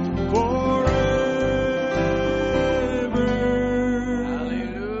name forever.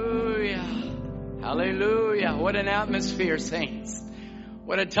 Hallelujah. Hallelujah. What an atmosphere, saints.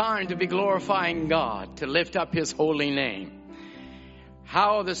 What a time to be glorifying God, to lift up His holy name.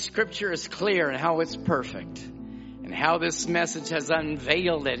 How the scripture is clear and how it's perfect. And how this message has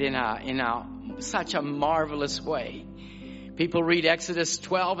unveiled it in such a marvelous way. People read Exodus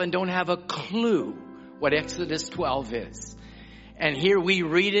 12 and don't have a clue what Exodus 12 is. And here we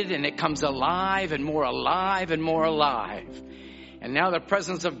read it and it comes alive and more alive and more alive. And now the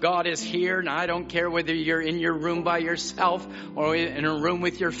presence of God is here, and I don't care whether you're in your room by yourself or in a room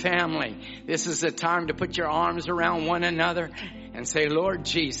with your family. This is the time to put your arms around one another and say, Lord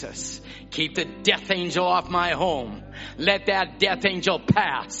Jesus, keep the death angel off my home. Let that death angel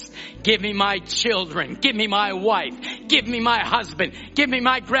pass. Give me my children. Give me my wife. Give me my husband. Give me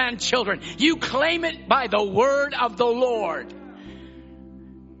my grandchildren. You claim it by the word of the Lord.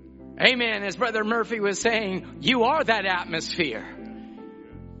 Amen. As Brother Murphy was saying, you are that atmosphere.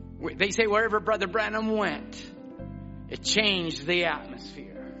 They say wherever Brother Branham went, it changed the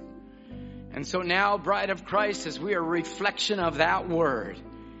atmosphere. And so now, Bride of Christ, as we are a reflection of that word,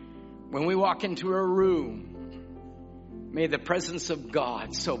 when we walk into a room, may the presence of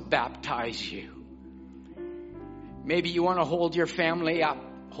God so baptize you. Maybe you want to hold your family up,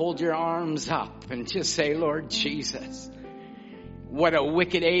 hold your arms up, and just say, Lord Jesus, what a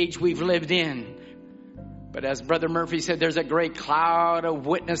wicked age we've lived in. But as Brother Murphy said, there's a great cloud of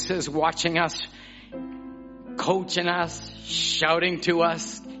witnesses watching us, coaching us, shouting to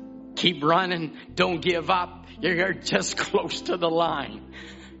us, keep running, don't give up. You're just close to the line.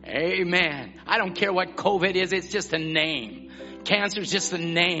 Amen. I don't care what COVID is, it's just a name. Cancer is just a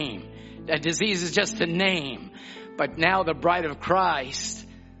name. That disease is just a name. But now the bride of Christ,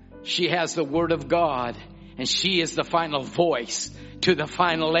 she has the word of God. And she is the final voice to the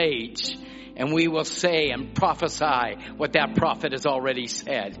final age. And we will say and prophesy what that prophet has already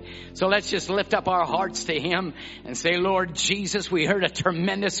said. So let's just lift up our hearts to Him and say, Lord Jesus, we heard a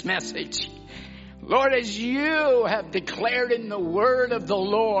tremendous message. Lord, as you have declared in the word of the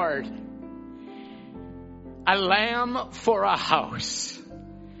Lord, a lamb for a house.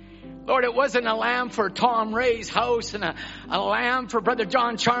 Lord, it wasn't a lamb for Tom Ray's house and a lamb for Brother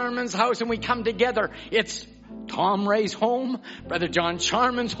John Charman's house and we come together. It's Tom Ray's home, Brother John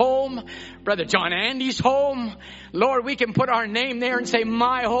Charman's home, Brother John Andy's home. Lord, we can put our name there and say,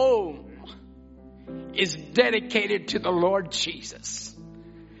 my home is dedicated to the Lord Jesus.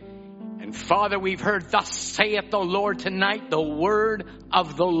 And Father, we've heard, thus saith the Lord tonight, the word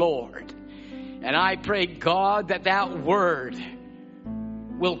of the Lord. And I pray, God, that word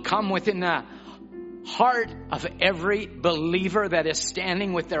will come within the heart of every believer that is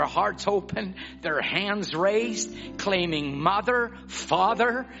standing with their hearts open, their hands raised, claiming mother,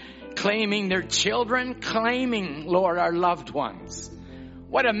 father, claiming their children, claiming, Lord, our loved ones.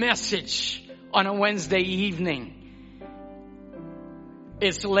 What a message on a Wednesday evening.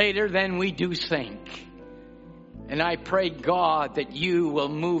 It's later than we do think. And I pray, God, that you will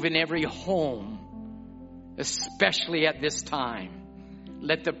move in every home, especially at this time.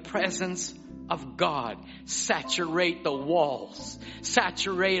 Let the presence of God saturate the walls,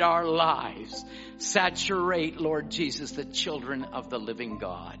 saturate our lives, saturate, Lord Jesus, the children of the living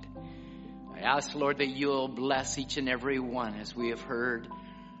God. I ask, Lord, that you'll bless each and every one as we have heard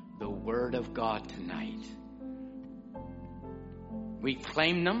the word of God tonight. We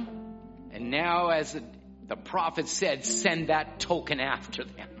claim them, and now, as the prophet said, send that token after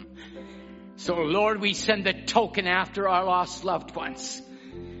them. So, Lord, we send the token after our lost loved ones.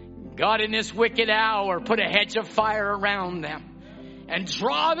 God, in this wicked hour, put a hedge of fire around them and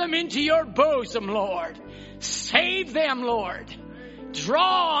draw them into your bosom, Lord. Save them, Lord.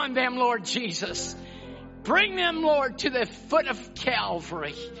 Draw on them, Lord Jesus. Bring them, Lord, to the foot of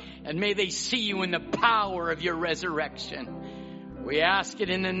Calvary, and may they see you in the power of your resurrection. We ask it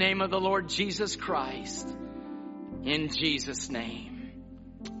in the name of the Lord Jesus Christ. In Jesus' name.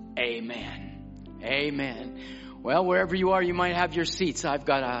 Amen. Amen. Well, wherever you are, you might have your seats. I've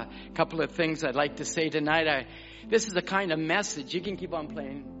got a couple of things I'd like to say tonight. This is the kind of message. You can keep on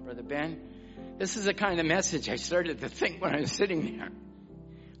playing, Brother Ben. This is the kind of message I started to think when I was sitting there.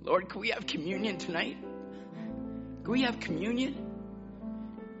 Lord, can we have communion tonight? Can we have communion?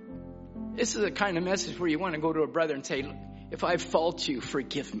 This is the kind of message where you want to go to a brother and say, if I fault you,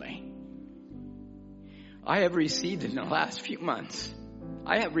 forgive me. I have received in the last few months,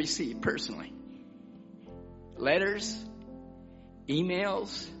 I have received personally letters,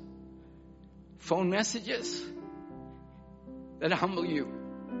 emails, phone messages that humble you.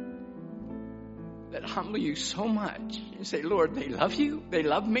 that humble you so much. You say, Lord, they love you. They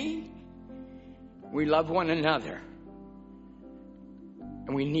love me. We love one another.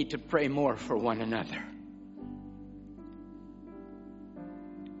 And we need to pray more for one another.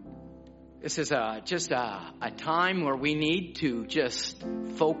 This is just a time where we need to just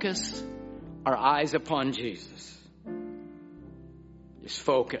focus our eyes upon Jesus. Just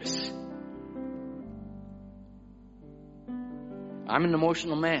focus. I'm an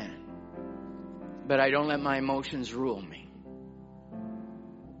emotional man, but I don't let my emotions rule me.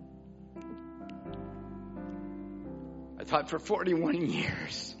 I thought for 41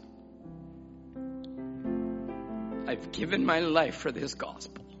 years, I've given my life for this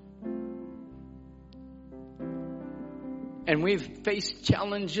gospel. And we've faced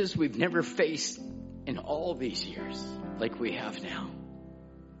challenges we've never faced in all these years, like we have now.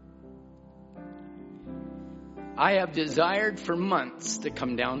 I have desired for months to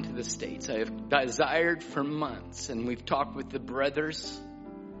come down to the States. I have desired for months, and we've talked with the brothers.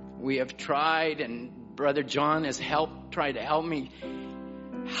 We have tried, and Brother John has tried to help me.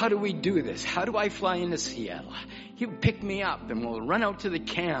 How do we do this? How do I fly into Seattle? He would pick me up, and we'll run out to the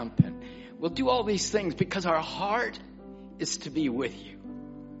camp, and we'll do all these things because our heart is to be with you.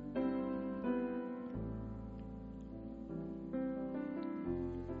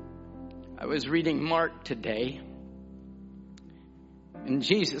 I was reading Mark today, and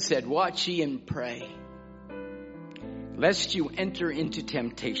Jesus said, watch ye and pray, lest you enter into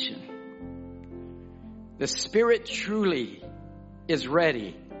temptation. The spirit truly is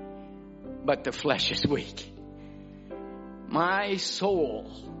ready, but the flesh is weak. My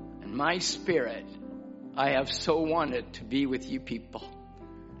soul and my spirit, I have so wanted to be with you people.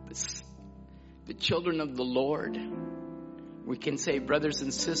 The children of the Lord. We can say brothers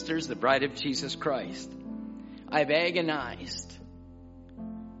and sisters, the bride of Jesus Christ. I've agonized.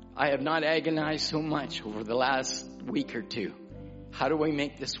 I have not agonized so much over the last week or two. How do we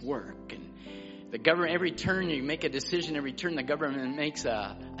make this work? And the government, every turn you make a decision, every turn the government makes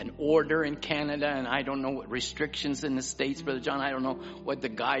an order in Canada, and I don't know what restrictions in the States, Brother John, I don't know what the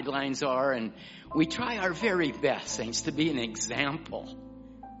guidelines are, and we try our very best, saints, to be an example.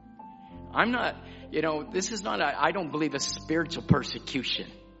 I'm not, this is not, I don't believe a spiritual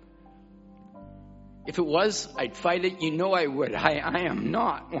persecution. If it was, I'd fight it. You know I would. I am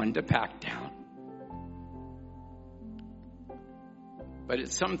not one to back down. But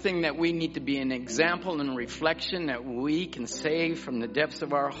it's something that we need to be an example and a reflection that we can say from the depths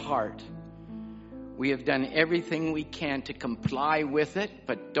of our heart. We have done everything we can to comply with it,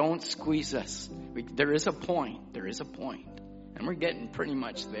 but don't squeeze us. There is a point. There is a point. And we're getting pretty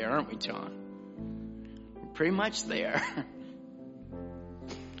much there, aren't we, John? We're pretty much there.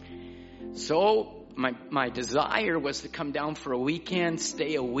 So my desire was to come down for a weekend,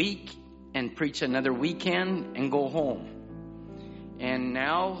 stay a week, and preach another weekend and go home. And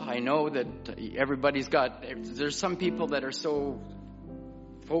now I know that there's some people that are so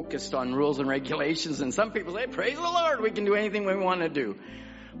focused on rules and regulations, and some people say, praise the Lord, we can do anything we want to do.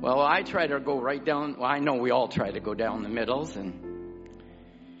 Well, I try to go right down, I know we all try to go down the middles, and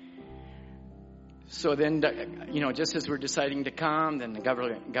so then, just as we're deciding to come, then the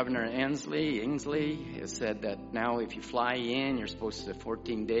Governor Inslee has said that now if you fly in, you're supposed to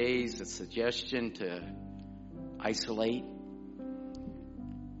 14 days, a suggestion to isolate.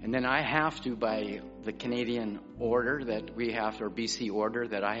 And then I have to, by the Canadian order that we have, or BC order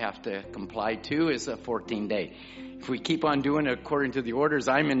that I have to comply to, is a 14-day. If we keep on doing it according to the orders,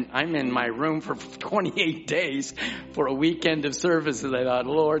 I'm in my room for 28 days for a weekend of service. And I thought,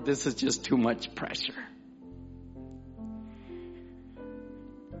 Lord, this is just too much pressure.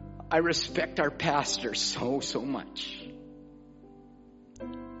 I respect our pastor so much.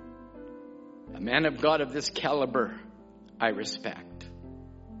 A man of God of this caliber, I respect.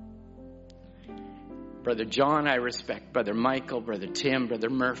 Brother John, I respect. Brother Michael, Brother Tim, Brother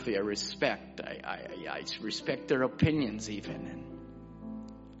Murphy, I respect. I respect their opinions even. And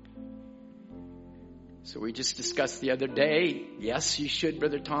so we just discussed the other day, yes, you should,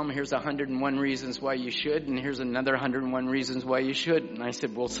 Brother Tom. Here's 101 reasons why you should, and here's another 101 reasons why you should. And I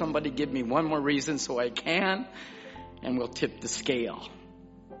said, will somebody give me one more reason so I can? And we'll tip the scale.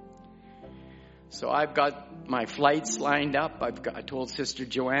 So I've got my flights lined up. I told Sister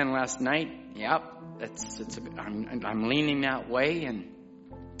Joanne last night, yep, I'm leaning that way, and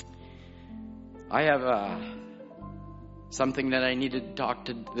I have something that I need to talk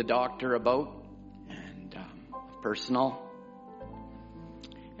to the doctor about, and personal.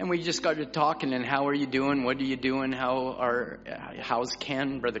 And we just got to talking, and how are you doing? What are you doing? How's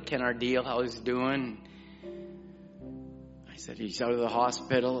Ken, Brother Ken Ardeal? How is he doing? I said he's out of the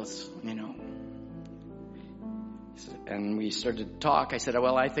hospital. It's, And we started to talk. I said,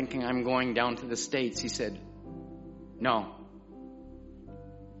 well, I think I'm going down to the States. He said, no.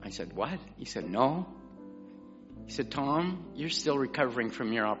 I said, what? He said, no. He said, Tom, you're still recovering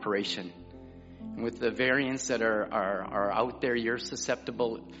from your operation. And with the variants that are out there, you're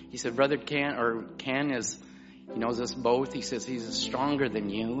susceptible. He said, Brother Ken is, he knows us both. He says he's stronger than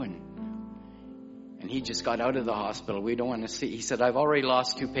you. And he just got out of the hospital. We don't want to see. He said, I've already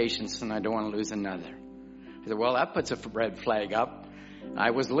lost 2 patients and I don't want to lose another. I said, well, that puts a red flag up. I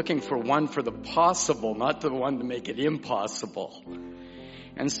was looking for one for the possible, not the one to make it impossible.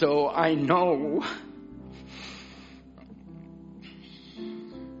 And so I know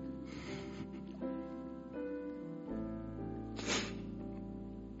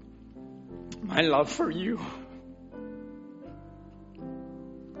my love for you.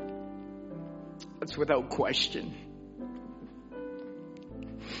 That's without question.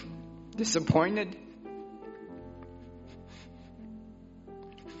 Disappointed.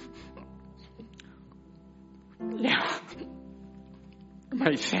 Yeah.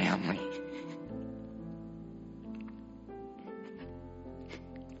 My family.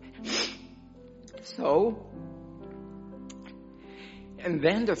 So, and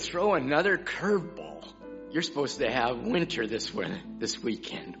then to throw another curveball. You're supposed to have winter this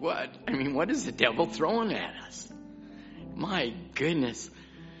weekend. What? I mean, what is the devil throwing at us? My goodness.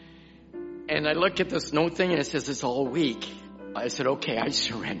 And I look at the snow thing and it says it's all week. I said, okay, I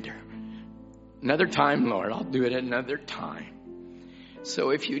surrender. Another time, Lord, I'll do it another time. So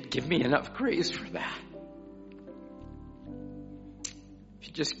if you'd give me enough grace for that. If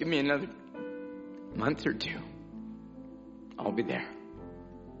you just give me another month or 2, I'll be there.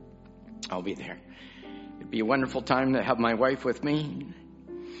 I'll be there. It'd be a wonderful time to have my wife with me.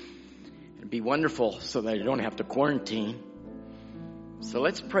 It'd be wonderful so that I don't have to quarantine. So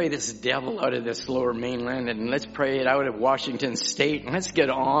let's pray this devil out of this lower mainland, and let's pray it out of Washington State, and let's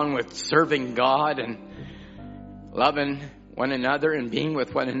get on with serving God and loving one another and being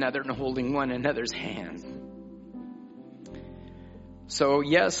with one another and holding one another's hand. So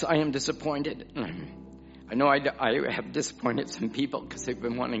yes, I am disappointed. I know I have disappointed some people because they've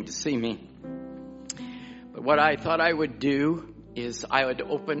been wanting to see me. But what I thought I would do is I would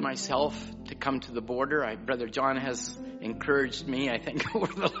open myself to come to the border. Brother John has encouraged me, I think,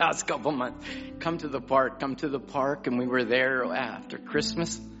 over the last couple months. Come to the park. And we were there after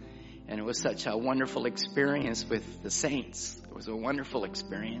Christmas. And it was such a wonderful experience with the saints. It was a wonderful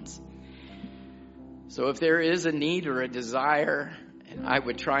experience. So if there is a need or a desire, and I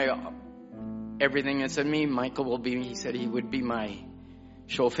would try everything that's in me, he said he would be my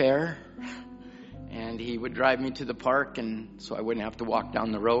chauffeur. And he would drive me to the park, and so I wouldn't have to walk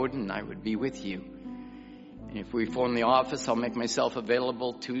down the road, and I would be with you. And if we phone the office, I'll make myself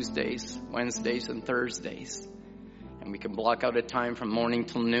available Tuesdays, Wednesdays, and Thursdays. And we can block out a time from morning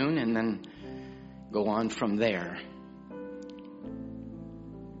till noon and then go on from there.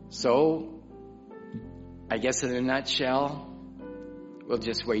 So, I guess in a nutshell, we'll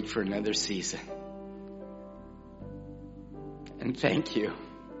just wait for another season. And thank you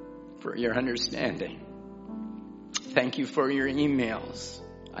for your understanding. Thank you for your emails.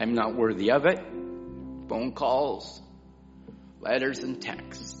 I'm not worthy of it. Phone calls, letters and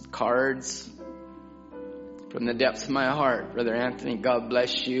texts, cards from the depths of my heart. Brother Anthony, God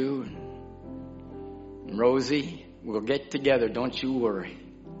bless you. And Rosie, we'll get together. Don't you worry.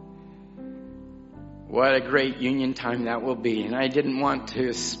 What a great union time that will be. And I didn't want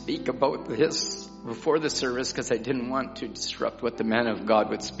to speak about this before the service because I didn't want to disrupt what the man of God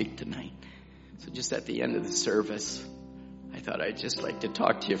would speak tonight. So just at the end of the service, I thought I'd just like to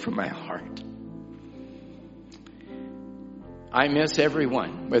talk to you from my heart. I miss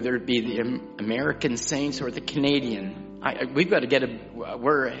everyone, whether it be the American saints or the Canadian. We've got to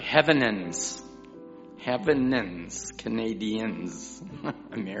we're heavenans, Canadians,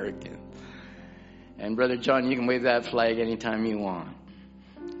 American. And Brother John, you can wave that flag anytime you want.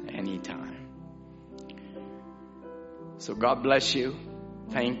 Anytime. So God bless you.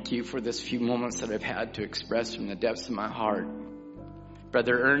 Thank you for this few moments that I've had to express from the depths of my heart.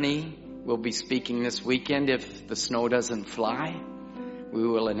 Brother Ernie will be speaking this weekend if the snow doesn't fly. We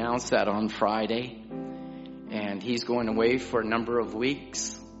will announce that on Friday. And he's going away for a number of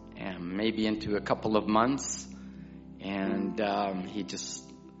weeks and maybe into a couple of months. And he just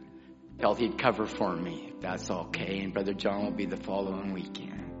felt he'd cover for me, if that's okay. And Brother John will be the following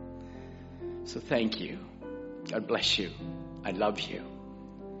weekend. So thank you. God bless you. I love you.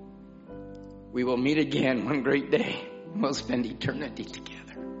 We will meet again one great day. We'll spend eternity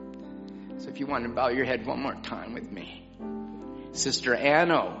together. So if you want to bow your head one more time with me. Sister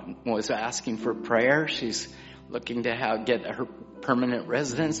Anno was asking for prayer. She's looking to get her permanent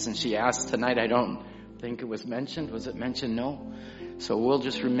residence. And she asked tonight, I don't think it was mentioned. Was it mentioned? No. So we'll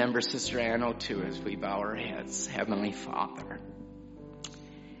just remember Sister Anno too as we bow our heads. Heavenly Father,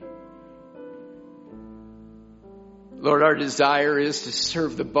 Lord, our desire is to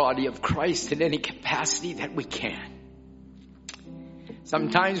serve the body of Christ in any capacity that we can.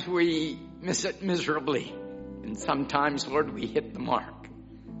 Sometimes we miss it miserably, and sometimes, Lord, we hit the mark.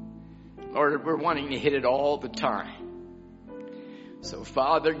 Lord, we're wanting to hit it all the time. So,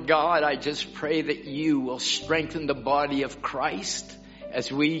 Father God, I just pray that you will strengthen the body of Christ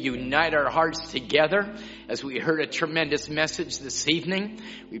as we unite our hearts together, as we heard a tremendous message this evening.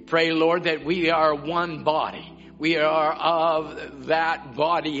 We pray, Lord, that we are one body. We are of that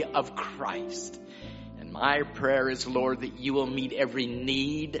body of Christ. And my prayer is, Lord, that you will meet every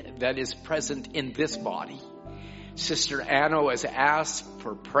need that is present in this body. Sister Anno has asked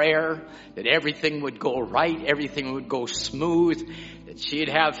for prayer, that everything would go right, everything would go smooth, that she'd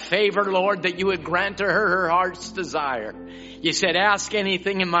have favor, Lord, that you would grant her heart's desire. You said, ask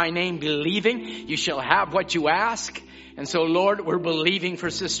anything in my name, believing, you shall have what you ask. And so, Lord, we're believing for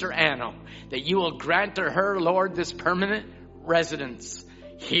Sister Anno, that you will grant to her, Lord, this permanent residence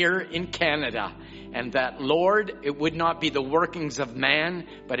here in Canada. And that, Lord, it would not be the workings of man,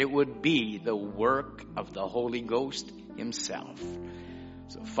 but it would be the work of the Holy Ghost himself.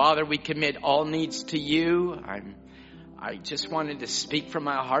 So, Father, we commit all needs to you. I just wanted to speak from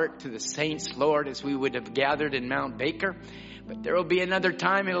my heart to the saints, Lord, as we would have gathered in Mount Baker. But there will be another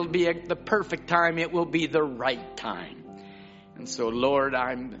time. It'll be the perfect time. It will be the right time. And so, Lord,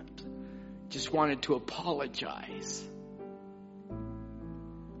 I'm just wanted to apologize.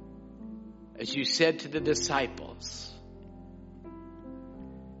 As you said to the disciples,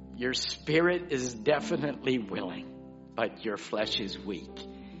 your spirit is definitely willing, but your flesh is weak.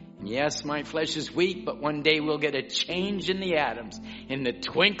 And yes, my flesh is weak, but one day we'll get a change in the atoms. In the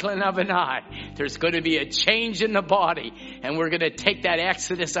twinkling of an eye, there's going to be a change in the body. And we're going to take that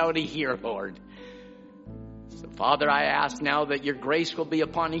exodus out of here, Lord. So, Father, I ask now that your grace will be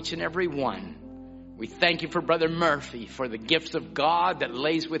upon each and every one. We thank you for Brother Murphy, for the gifts of God that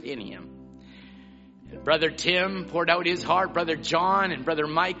lays within him. And Brother Tim poured out his heart, Brother John and Brother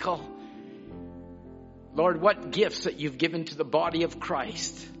Michael. Lord, what gifts that you've given to the body of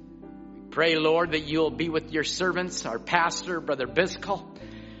Christ. Pray, Lord, that you'll be with your servants, our pastor, Brother Biscoe.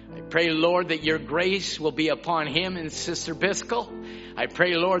 I pray, Lord, that your grace will be upon him and Sister Biscoe. I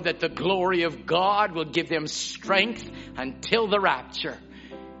pray, Lord, that the glory of God will give them strength until the rapture.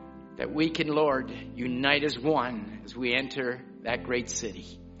 That we can, Lord, unite as one as we enter that great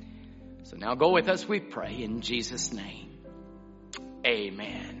city. So now go with us, we pray, in Jesus' name.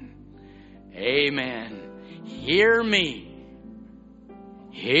 Amen. Amen. Hear me.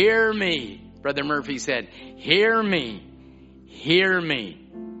 Hear me. Brother Murphy said, hear me. Hear me.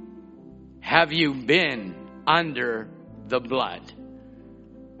 Have you been under the blood?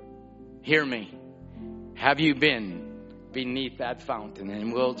 Hear me. Have you been beneath that fountain?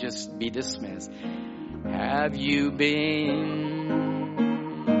 And we'll just be dismissed. Have you been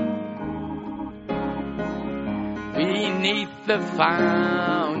beneath the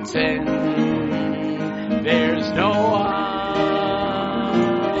fountain? There's no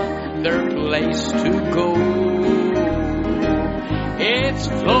other place to go. It's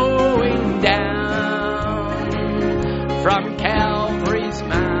flowing down from Calvary's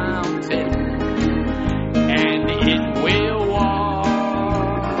mountain, and it will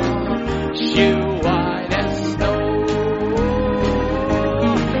wash you white as snow.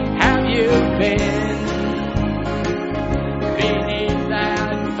 Have you been beneath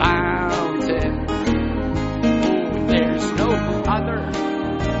that fountain? Oh, there's no other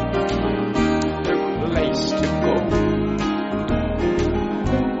place to go.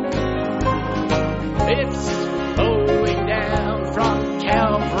 It's flowing down from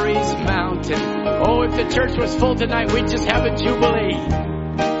Calvary's mountain. Oh, if the church was full tonight, we'd just have a jubilee.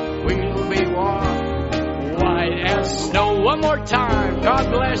 We'll be warm, white as snow. One more time. God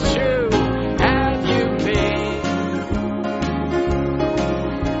bless you.